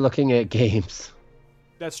also you're looking at games.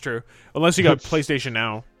 That's true. Unless you got PlayStation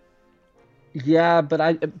Now. Yeah,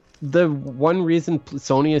 but the one reason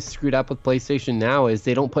Sony is screwed up with PlayStation Now is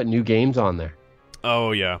they don't put new games on there.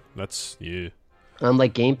 Oh, yeah. That's... yeah.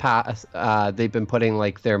 Unlike Game Pass, they've been putting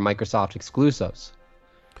like their Microsoft exclusives.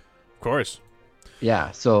 Of course.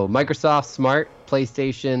 Yeah, so Microsoft smart,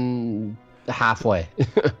 PlayStation halfway.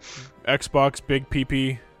 Xbox big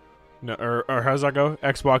PP, no, or how's that go?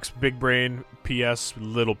 Xbox big brain, PS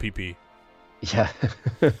little PP. Yeah.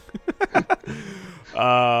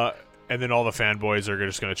 And then all the fanboys are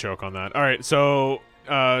just going to choke on that. All right, so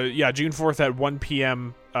June 4th at 1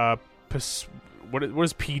 p.m. What is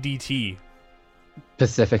PDT?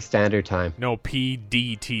 Pacific Standard Time. No,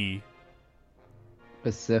 PDT.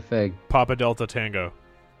 Pacific. Papa Delta Tango.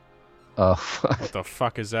 Oh, fuck. What the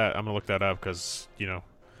fuck is that? I'm going to look that up because,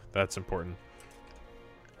 that's important.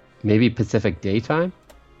 Maybe Pacific Daytime?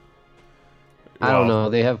 Well, I don't know.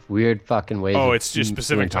 They have weird fucking ways. Oh, it's just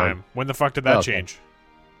Pacific time. When the fuck did that change?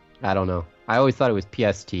 I don't know. I always thought it was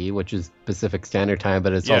PST, which is Pacific Standard Time,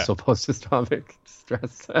 but it's also post-atomic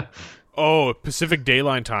stress. Oh, Pacific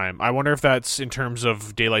Daylight Time. I wonder if that's in terms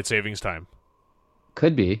of daylight savings time.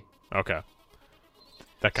 Could be. Okay.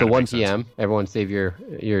 That So kind of 1 makes sense. p.m. Everyone save your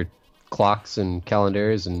clocks and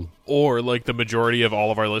calendars and Or like the majority of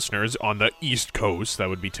all of our listeners on the East Coast, that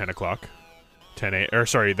would be 10 o'clock. 10 a. Or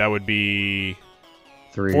sorry, that would be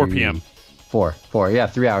 4 p.m. 4. Yeah,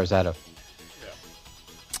 3 hours out of.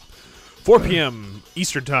 4 p.m.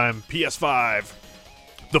 Eastern Time, PS5.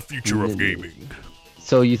 The future of gaming.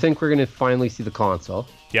 So you think we're gonna finally see the console?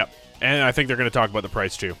 Yep. And I think they're going to talk about the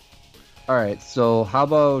price too. All right. So how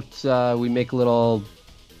about we make a little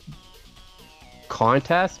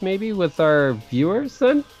contest maybe with our viewers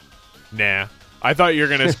then? Nah. I thought you were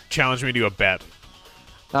going to challenge me to a bet.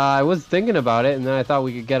 I was thinking about it, and then I thought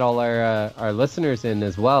we could get all our listeners in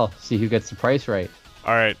as well. See who gets the price right.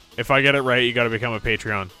 All right. If I get it right, you got to become a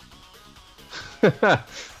Patreon.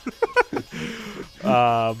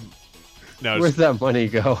 No, Where's that money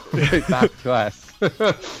go? Right back to us.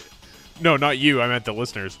 no, not you. I meant the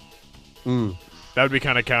listeners. Mm, That would be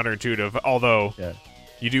kind of counterintuitive. Although yeah.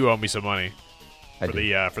 you do owe me some money I for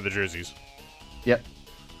do. the jerseys. Yep.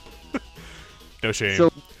 No shame.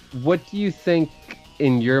 So, what do you think,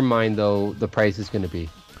 in your mind, though, the price is going to be?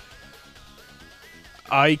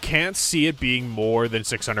 I can't see it being more than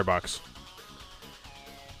 $600.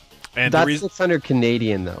 And That's the reason 600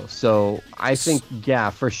 Canadian, though. So, I think, yeah,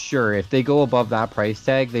 for sure, if they go above that price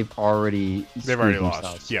tag, they've already screwed lost.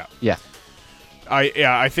 themselves. Yeah. Yeah.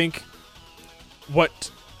 I think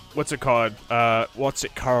what's it called?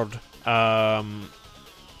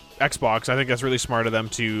 Xbox, I think that's really smart of them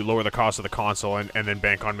to lower the cost of the console and then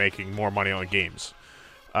bank on making more money on games.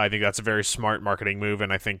 I think that's a very smart marketing move,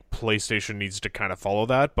 and I think PlayStation needs to kind of follow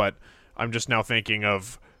that, but I'm just now thinking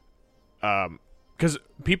of because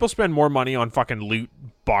people spend more money on fucking loot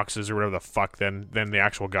boxes or whatever the fuck than the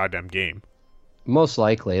actual goddamn game. Most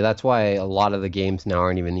likely. That's why a lot of the games now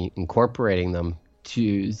aren't even incorporating them,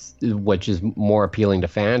 which is more appealing to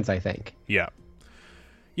fans, I think. Yeah.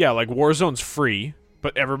 Yeah, like Warzone's free,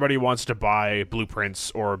 but everybody wants to buy blueprints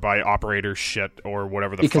or buy operator shit or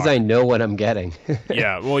whatever the Because fuck. I know what I'm getting.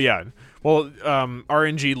 Yeah. Well,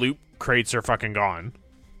 RNG loot crates are fucking gone.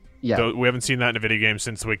 Yeah. Though we haven't seen that in a video game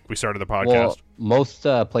since we started the podcast. Well, most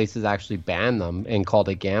places actually banned them and called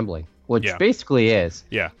it gambling, which Yeah. basically is.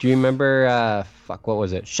 Yeah. Do you remember, what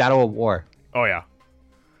was it? Shadow of War. Oh, yeah.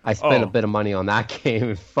 I spent Oh. a bit of money on that game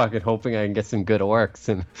and fucking hoping I can get some good orcs.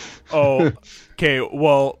 And Oh, okay.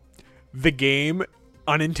 Well, the game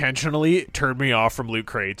unintentionally turned me off from loot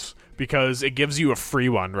crates because it gives you a free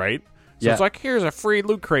one, right? So Yeah. it's like, here's a free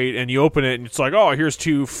loot crate, and you open it, and it's like, oh, here's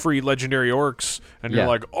 2 free legendary orcs, and you're Yeah.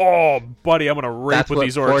 like, oh, buddy, I'm gonna rape that's with what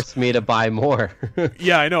these orcs. forced me to buy more.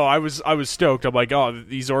 Yeah, I know. I was stoked. I'm like, oh,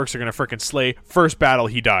 these orcs are gonna freaking slay. First battle,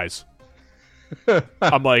 he dies.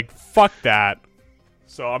 I'm like, fuck that.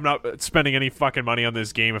 So I'm not spending any fucking money on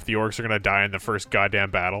this game if the orcs are gonna die in the first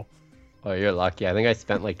goddamn battle. Oh, you're lucky. I think I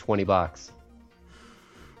spent like $20.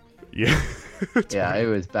 Yeah. Yeah, it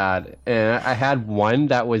was bad. And I had one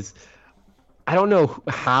that was, I don't know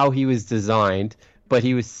how he was designed, but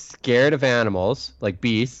he was scared of animals, like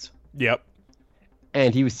beasts, Yep.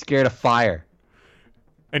 and he was scared of fire.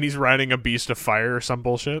 And he's riding a beast of fire or some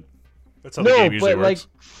bullshit. That's how the No, game usually but works.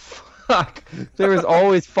 fuck, there was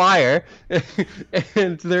always fire,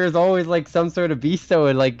 and there was always like some sort of beast that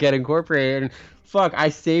would like get incorporated. And fuck, I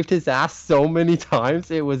saved his ass so many times,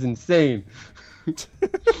 it was insane.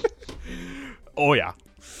 Oh yeah.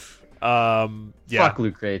 Yeah. Fuck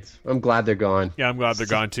loot crates. I'm glad they're gone. Yeah, I'm glad they're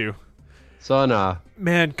gone too. So nah.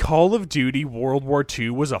 Man, Call of Duty World War II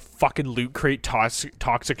was a fucking loot crate toxic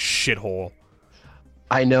shithole.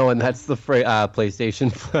 I know, and that's the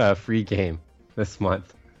PlayStation free game this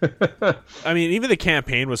month. I mean, even the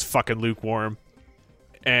campaign was fucking lukewarm.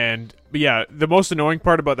 But yeah, the most annoying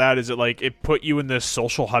part about that is it put you in this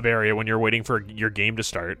social hub area when you're waiting for your game to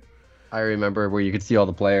start. I remember where you could see all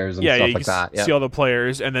the players and Yeah, stuff you like can that. Yeah. see all the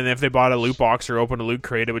players, and then if they bought a loot box or opened a loot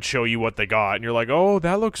crate, it would show you what they got, and you're like, oh,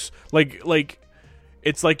 that looks like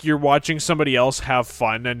it's like you're watching somebody else have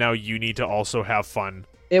fun, and now you need to also have fun.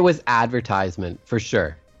 It was advertisement for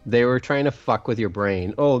sure. They were trying to fuck with your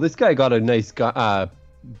brain. Oh, this guy got a nice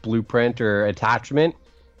blueprint or attachment.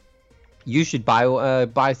 You should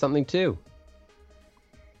buy something too.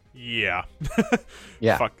 Yeah.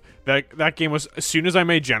 Yeah. Fuck. That game was, as soon as I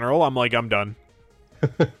made General, I'm like, I'm done.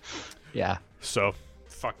 Yeah. So,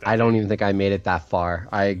 fuck that. I don't even think I made it that far.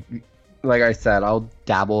 Like I said, I'll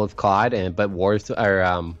dabble with COD, but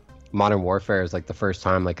Modern Warfare is like the first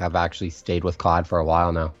time like I've actually stayed with COD for a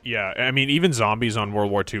while now. Yeah, I mean, even zombies on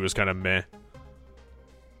World War II was kind of meh.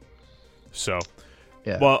 So,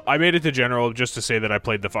 Yeah. well, I made it to General just to say that I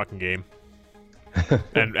played the fucking game.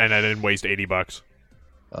 and I didn't waste $80.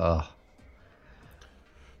 Ugh.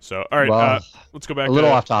 So, all right, Well, let's go back. A little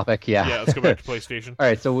off topic, yeah. Yeah, let's go back to PlayStation. All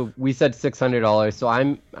right, so we said $600. So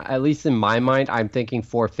I'm, at least in my mind, I'm thinking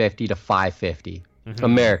 $450 to $550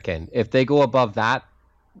 American. If they go above that,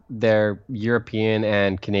 their European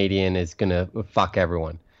and Canadian is gonna fuck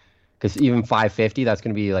everyone. Because even $550, that's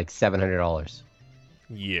gonna be like $700.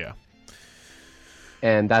 Yeah.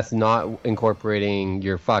 And that's not incorporating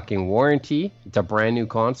your fucking warranty. It's a brand new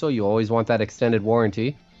console. You always want that extended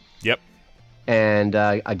warranty. Yep. And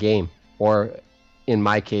a game, or in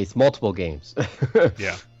my case, multiple games.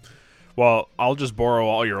 Yeah. Well, I'll just borrow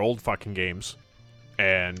all your old fucking games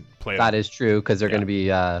and play them. That is true, because they're going to be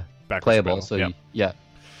playable. So, yep. Yeah.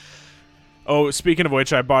 Oh, speaking of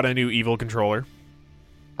which, I bought a new Evil controller.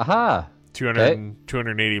 Aha.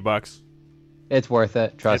 $280. It's worth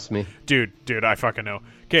it. Trust me. Dude, I fucking know.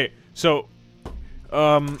 Okay, so,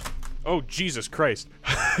 oh, Jesus Christ.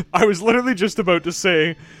 I was literally just about to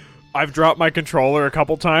say I've dropped my controller a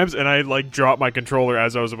couple times, and I, like, dropped my controller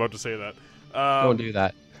as I was about to say that. Don't do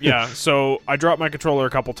that. Yeah, so I dropped my controller a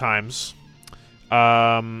couple times.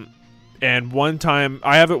 And one time,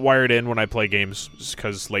 I have it wired in when I play games,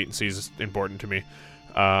 because latency is important to me.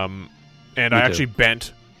 And I actually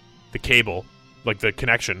bent the cable, like the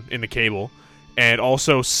connection in the cable, and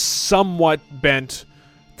also somewhat bent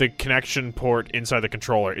the connection port inside the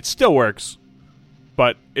controller. It still works,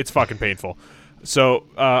 but it's fucking painful. So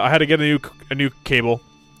I had to get a new cable,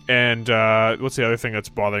 and what's the other thing that's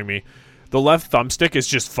bothering me? The left thumbstick is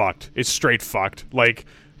just fucked. It's straight fucked. Like,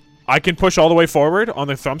 I can push all the way forward on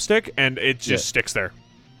the thumbstick, and it just sticks there.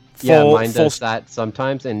 Mine does that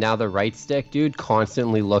sometimes, and now the right stick, dude,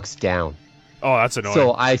 constantly looks down. Oh, that's annoying.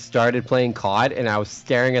 So I started playing COD, and I was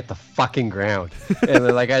staring at the fucking ground. And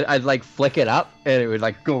then, like, I'd like flick it up, and it would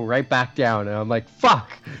like go right back down, and I'm like,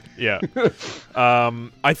 fuck. Yeah.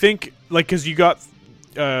 I think, like, because you got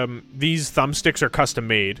these thumbsticks are custom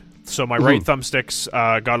made. So my right thumbsticks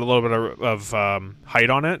got a little bit of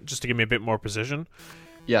height on it, just to give me a bit more precision.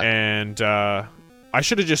 Yeah. And I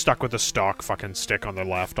should have just stuck with the stock fucking stick on the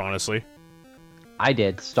left, honestly. I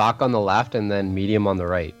did. Stock on the left and then medium on the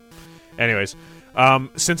right. Anyways,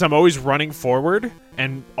 since I'm always running forward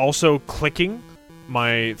and also clicking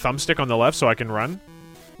my thumbstick on the left so I can run,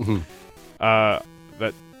 that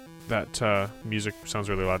music sounds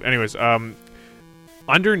really loud. Anyways,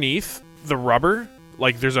 underneath the rubber,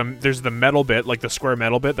 like there's the metal bit, like the square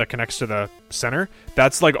metal bit that connects to the center.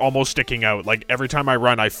 That's like almost sticking out. Like every time I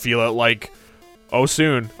run, I feel it like, oh,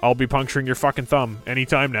 soon I'll be puncturing your fucking thumb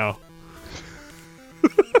anytime now.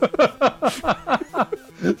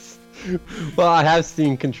 Well, I have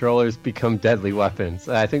seen controllers become deadly weapons.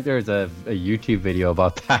 I think there's a YouTube video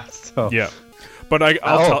about that. So yeah, but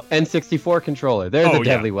I'll tell N64 controller. There's a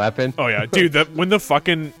deadly weapon. Oh yeah, dude. When the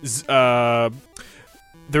fucking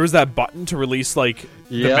there was that button to release like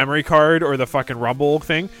the memory card or the fucking rumble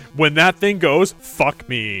thing. When that thing goes, fuck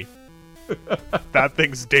me. That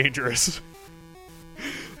thing's dangerous.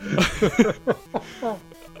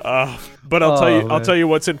 But I'll tell you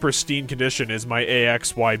what's in pristine condition is my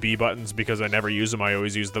AX, Y, B buttons, because I never use them. I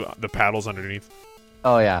always use the paddles underneath.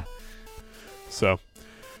 Oh yeah. So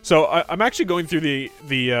I'm actually going through the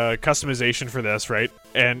customization for this, right?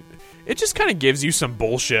 And it just kind of gives you some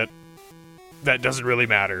bullshit that doesn't really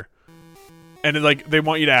matter. And they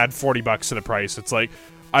want you to add $40 to the price. It's like,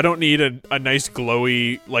 I don't need a nice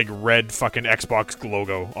glowy like red fucking Xbox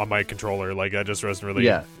logo on my controller. Like that just doesn't really.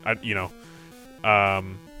 Yeah.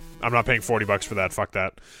 I'm not paying $40 for that. Fuck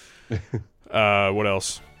that. What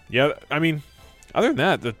else? Yeah, I mean, other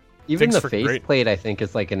than that, even the faceplate I think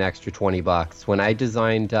is like an extra $20. When I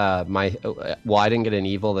designed I didn't get an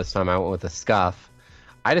Evil this time. I went with a Scuff.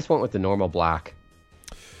 I just went with the normal black.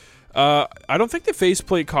 I don't think the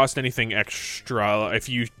faceplate cost anything extra if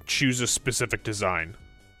you choose a specific design.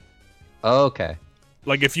 Oh, okay.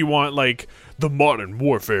 Like if you want like the Modern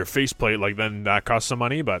Warfare faceplate, like then that costs some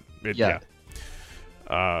money, but yeah.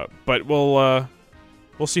 But we'll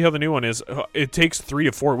see how the new one is. It takes 3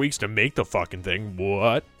 to 4 weeks to make the fucking thing.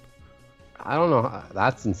 What? I don't know.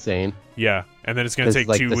 That's insane. Yeah, and then it's gonna take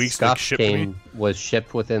 2 weeks to ship to me. Was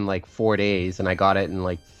shipped within like 4 days, and I got it in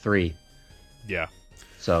like 3. Yeah.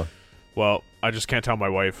 So. Well, I just can't tell my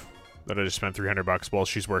wife that I just spent $300 while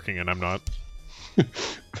she's working and I'm not.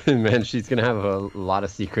 Man, she's gonna have a lot of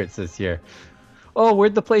secrets this year. Oh,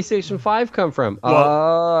 where'd the PlayStation 5 come from?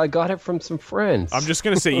 I got it from some friends. I'm just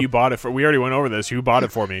gonna say you bought it for. We already went over this. You bought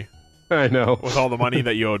it for me. I know. With all the money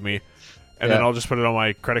that you owed me, and then I'll just put it on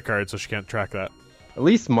my credit card so she can't track that. At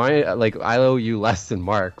least I owe you less than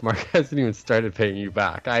Mark. Mark hasn't even started paying you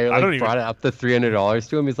back. I brought it up to $300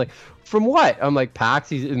 to him. He's like, from what? I'm like,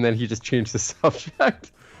 PAX, and then he just changed the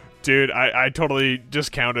subject. Dude, I totally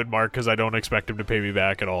discounted Mark because I don't expect him to pay me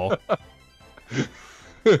back at all.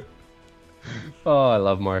 Oh, I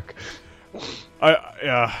love Mark.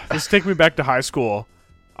 This take me back to high school.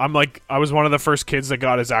 I was one of the first kids that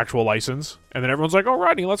got his actual license, and then everyone's like, "Oh,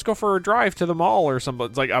 Rodney, let's go for a drive to the mall or something."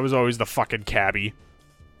 It's like I was always the fucking cabbie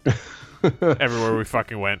everywhere we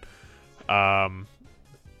fucking went. But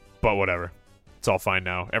whatever, it's all fine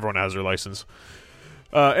now. Everyone has their license.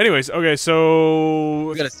 Anyways, okay, so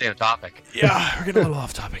We're gonna stay on topic. yeah, we're getting a little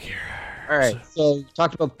off topic here. All right. So we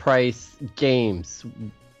talked about price games.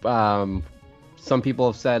 Some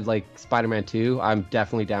people have said like Spider-Man 2. I'm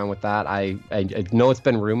definitely down with that. I know it's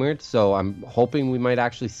been rumored, so I'm hoping we might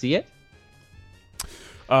actually see it.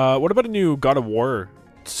 What about a new God of War?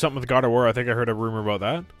 Something with God of War. I think I heard a rumor about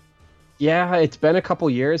that. Yeah, it's been a couple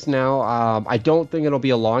years now. I don't think it'll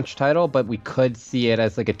be a launch title, but we could see it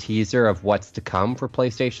as like a teaser of what's to come for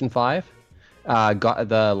PlayStation 5.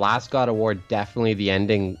 The last God of War, definitely the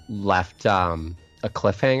ending left a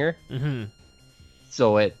cliffhanger. Mm-hmm.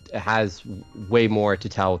 So it has way more to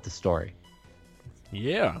tell with the story.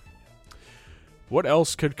 Yeah. What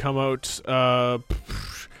else could come out? I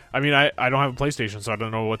mean, I don't have a PlayStation, so I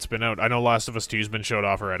don't know what's been out. I know Last of Us 2's been showed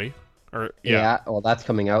off already. Well, that's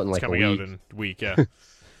coming out in it's like coming a week. out in a week, yeah.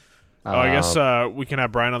 I guess we can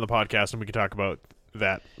have Brian on the podcast, and we can talk about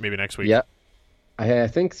that maybe next week. Yeah, I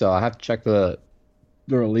think so. I have to check the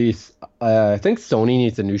release. I think Sony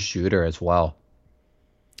needs a new shooter as well.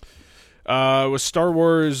 Was Star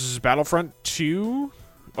Wars Battlefront 2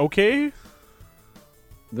 okay?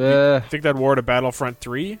 I Think that war to Battlefront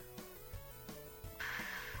 3?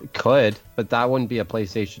 could, but that wouldn't be a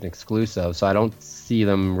PlayStation exclusive, so I don't see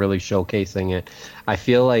them really showcasing it. I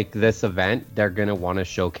feel like this event, they're going to want to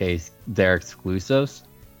showcase their exclusives.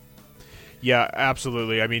 Yeah,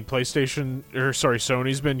 absolutely. I mean,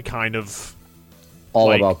 Sony's been kind of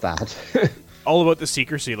All about that. all about the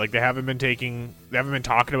secrecy. Like, they haven't been talking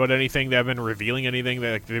about anything. They haven't been revealing anything.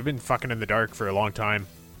 They've been fucking in the dark for a long time.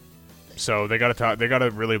 So they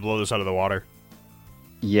gotta really blow this out of the water.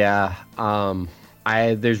 Yeah.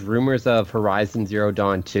 There's rumors of Horizon Zero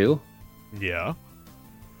Dawn 2. Yeah.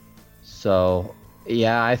 So,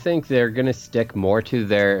 yeah, I think they're going to stick more to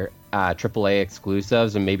their AAA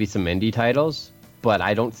exclusives and maybe some indie titles, but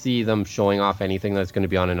I don't see them showing off anything that's going to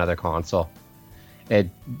be on another console.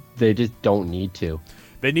 They just don't need to.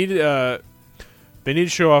 They need to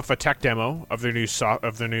show off a tech demo of their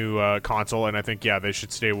new console, and I think they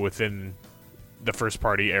should stay within the first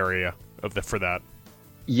party area for that.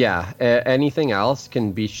 Yeah, anything else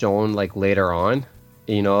can be shown like later on.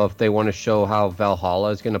 You know, if they want to show how Valhalla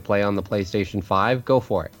is going to play on the PlayStation 5, go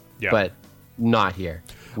for it. Yeah. But not here.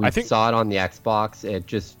 We saw it on the Xbox. It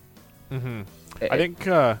just... Mm-hmm. I think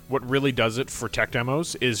what really does it for tech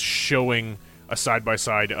demos is showing a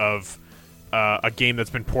side-by-side of a game that's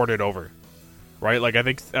been ported over. Right? Like, I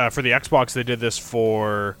think for the Xbox, they did this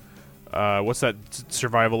for... what's that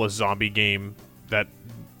survivalist zombie game that...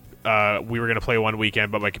 we were going to play one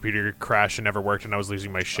weekend, but my computer crashed and never worked, and I was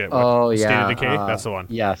losing my shit. Oh, State yeah. of Decay? That's the one.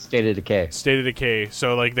 Yeah, State of Decay. State of Decay.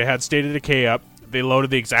 So, like, they had State of Decay up. They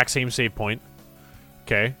loaded the exact same save point.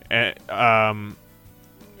 Okay.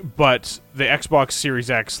 But the Xbox Series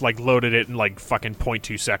X, like, loaded it in, like, fucking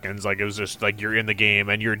 0.2 seconds. Like, it was just, like, you're in the game,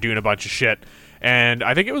 and you're doing a bunch of shit. And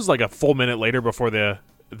I think it was, like, a full minute later before the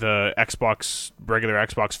regular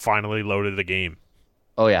Xbox finally loaded the game.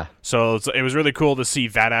 Oh, yeah. So it was really cool to see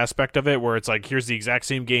that aspect of it, where it's like, here's the exact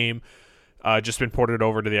same game, just been ported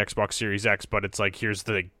over to the Xbox Series X, but it's like, here's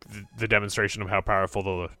the demonstration of how powerful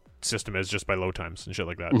the system is just by load times and shit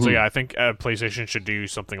like that. Mm-hmm. So yeah, I think PlayStation should do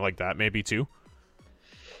something like that, maybe too.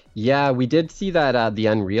 Yeah, we did see that the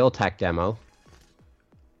Unreal tech demo.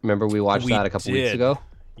 Remember we watched that a couple weeks ago?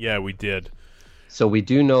 Yeah, we did. So we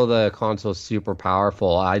do know the console's super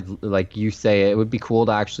powerful. Like you say, it would be cool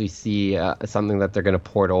to actually see something that they're going to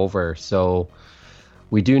port over. So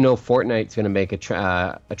we do know Fortnite's going to make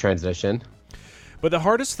a transition. But the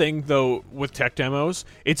hardest thing, though, with tech demos,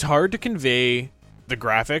 it's hard to convey the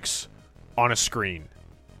graphics on a screen.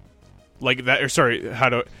 Like that, or sorry,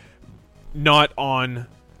 not on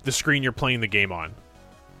the screen you're playing the game on,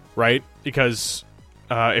 right? Because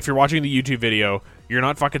if you're watching the YouTube video, you're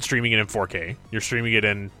not fucking streaming it in 4K. You're streaming it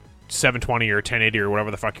in 720 or 1080 or whatever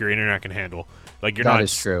the fuck your internet can handle. Like that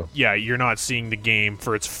is true. Yeah, you're not seeing the game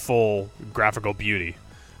for its full graphical beauty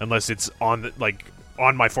unless it's on my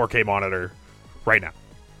 4K monitor right now.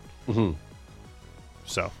 Mm-hmm.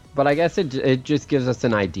 So, but I guess it just gives us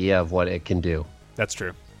an idea of what it can do. That's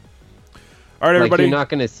true. All right, everybody. Like, you're not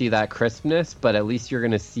going to see that crispness, but at least you're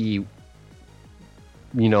going to see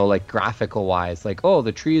like graphical wise, like, oh,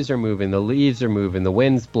 the trees are moving, the leaves are moving, the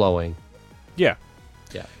wind's blowing. Yeah.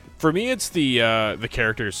 Yeah. For me, it's the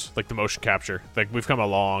characters, like the motion capture. Like, we've come a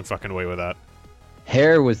long fucking way with that.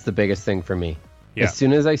 Hair was the biggest thing for me. Yeah. As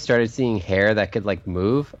soon as I started seeing hair that could like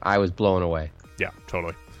move, I was blown away. Yeah,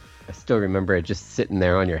 totally. I still remember it just sitting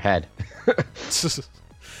there on your head.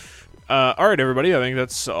 All right, everybody. I think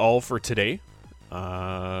that's all for today.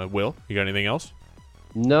 Will, you got anything else?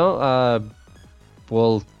 No,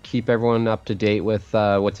 we'll keep everyone up to date with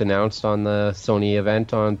what's announced on the Sony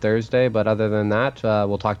event on Thursday. But other than that,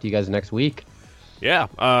 we'll talk to you guys next week. Yeah.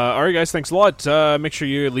 All right, guys. Thanks a lot. Make sure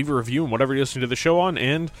you leave a review and whatever you're listening to the show on,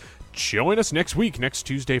 and join us next week, next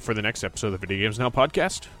Tuesday, for the next episode of the Video Games Now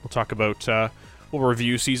podcast. We'll talk about we'll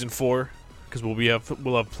review season 4 because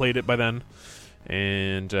we'll have played it by then,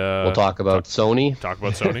 and we'll talk about Sony. Talk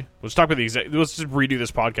about Sony. Let's talk about let's just redo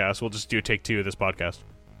this podcast. We'll just do a take 2 of this podcast.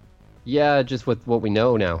 Yeah, just with what we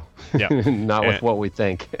know now. Yeah, not with what we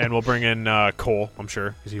think. And we'll bring in Cole, I'm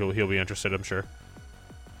sure, because he'll be interested. I'm sure.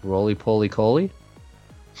 Roly poly coley.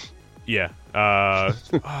 Yeah.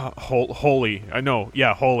 Holy. I know.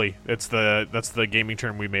 Yeah, holy. That's the gaming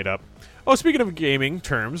term we made up. Oh, speaking of gaming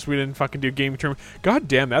terms, we didn't fucking do gaming term. God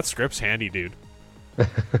damn, that script's handy, dude.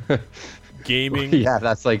 Gaming. Yeah,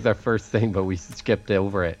 that's like the first thing, but we skipped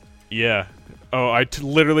over it. Yeah. Oh, I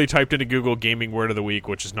literally typed into Google gaming word of the week,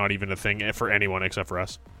 which is not even a thing for anyone except for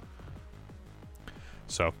us.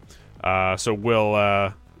 So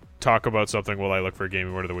we'll talk about something while I look for a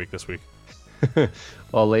gaming word of the week this week.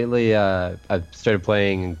 Well, lately I've started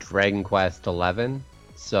playing Dragon Quest XI,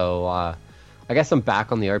 so I guess I'm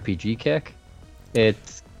back on the RPG kick.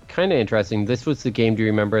 It's kind of interesting. This was the game, do you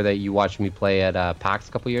remember, that you watched me play at PAX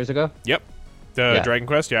a couple years ago? Yep. Dragon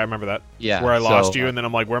Quest? Yeah, I remember that. Yeah. Where I lost you, and then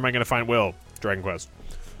I'm like, where am I going to find Will? Dragon Quest.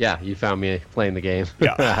 Yeah, you found me playing the game.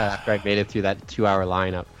 Yeah. After I made it through that 2-hour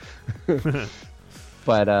lineup.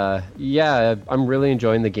 But yeah, I'm really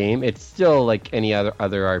enjoying the game. It's still like any other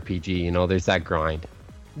RPG, there's that grind.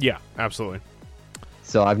 Yeah, absolutely.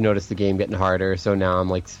 So I've noticed the game getting harder, so now I'm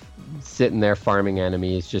like sitting there farming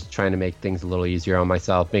enemies, just trying to make things a little easier on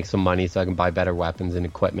myself, make some money so I can buy better weapons and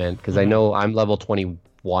equipment, because I know I'm level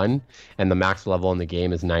 21 and the max level in the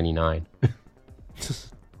game is 99.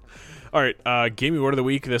 All right, gaming word of the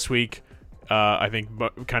week this week, I think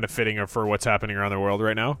kind of fitting for what's happening around the world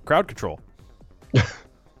right now, crowd control.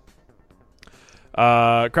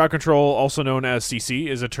 Crowd control, also known as CC,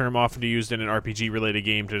 is a term often used in an RPG-related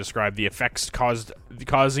game to describe the effects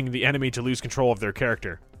causing the enemy to lose control of their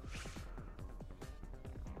character.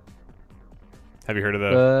 Have you heard of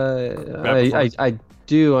that? I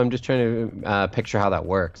do. I'm just trying to picture how that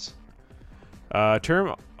works.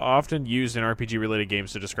 Term often used in RPG-related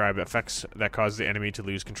games to describe effects that cause the enemy to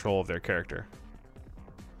lose control of their character.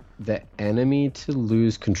 The enemy to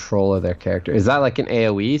lose control of their character. Is that like an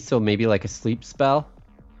AoE? So maybe like a sleep spell?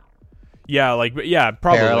 Yeah,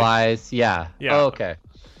 probably. Paralyze, yeah. Oh, okay.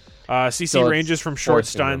 CC So ranges from short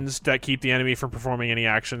forcing stuns that keep the enemy from performing any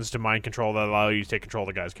actions to mind control that allow you to take control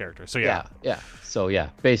of the guy's character. So yeah. So yeah,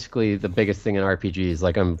 basically the biggest thing in RPGs,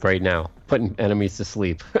 like I'm right now, putting enemies to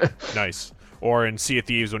sleep. Nice. Or in Sea of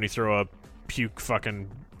Thieves when you throw a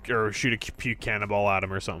or shoot a puke cannonball at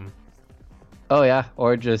him or something. Oh yeah,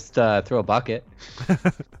 or just throw a bucket.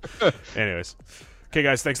 Anyways. Okay,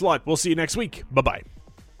 guys, thanks a lot. We'll see you next week. Bye-bye.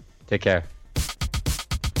 Take care.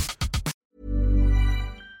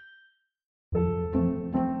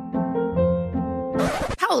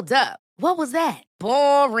 Hold up. What was that?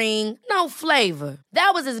 Boring. No flavor.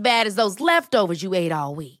 That was as bad as those leftovers you ate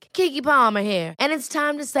all week. Keke Palmer here, and it's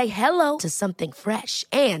time to say hello to something fresh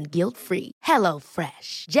and guilt-free. Hello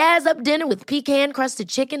Fresh. Jazz up dinner with pecan-crusted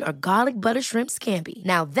chicken or garlic butter shrimp scampi.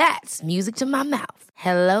 Now that's music to my mouth.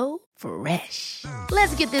 Hello Fresh.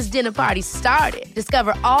 Let's get this dinner party started.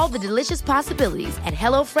 Discover all the delicious possibilities at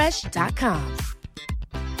hellofresh.com.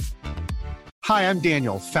 Hi, I'm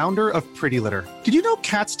Daniel, founder of Pretty Litter. Did you know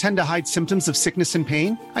cats tend to hide symptoms of sickness and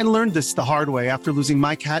pain? I learned this the hard way after losing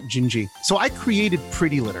my cat, Gingy. So I created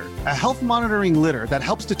Pretty Litter, a health monitoring litter that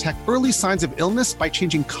helps detect early signs of illness by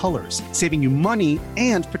changing colors, saving you money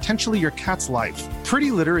and potentially your cat's life.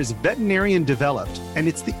 Pretty Litter is veterinarian developed, and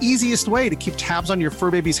it's the easiest way to keep tabs on your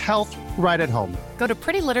fur baby's health right at home. Go to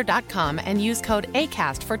prettylitter.com and use code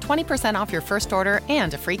ACAST for 20% off your first order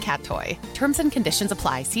and a free cat toy. Terms and conditions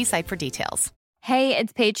apply. See site for details. Hey,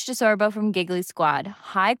 it's Paige DeSorbo from Giggly Squad.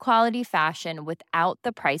 High quality fashion without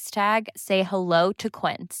the price tag. Say hello to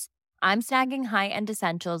Quince. I'm snagging high-end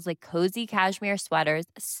essentials like cozy cashmere sweaters,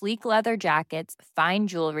 sleek leather jackets, fine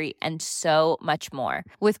jewelry, and so much more.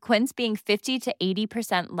 With Quince being 50 to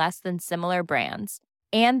 80% less than similar brands.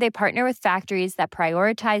 And they partner with factories that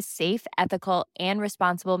prioritize safe, ethical, and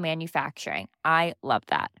responsible manufacturing. I love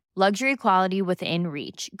that. Luxury quality within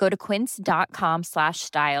reach. Go to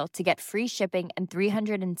quince.com/style to get free shipping and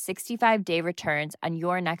 365-day returns on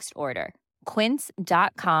your next order.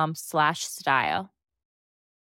 Quince.com/style.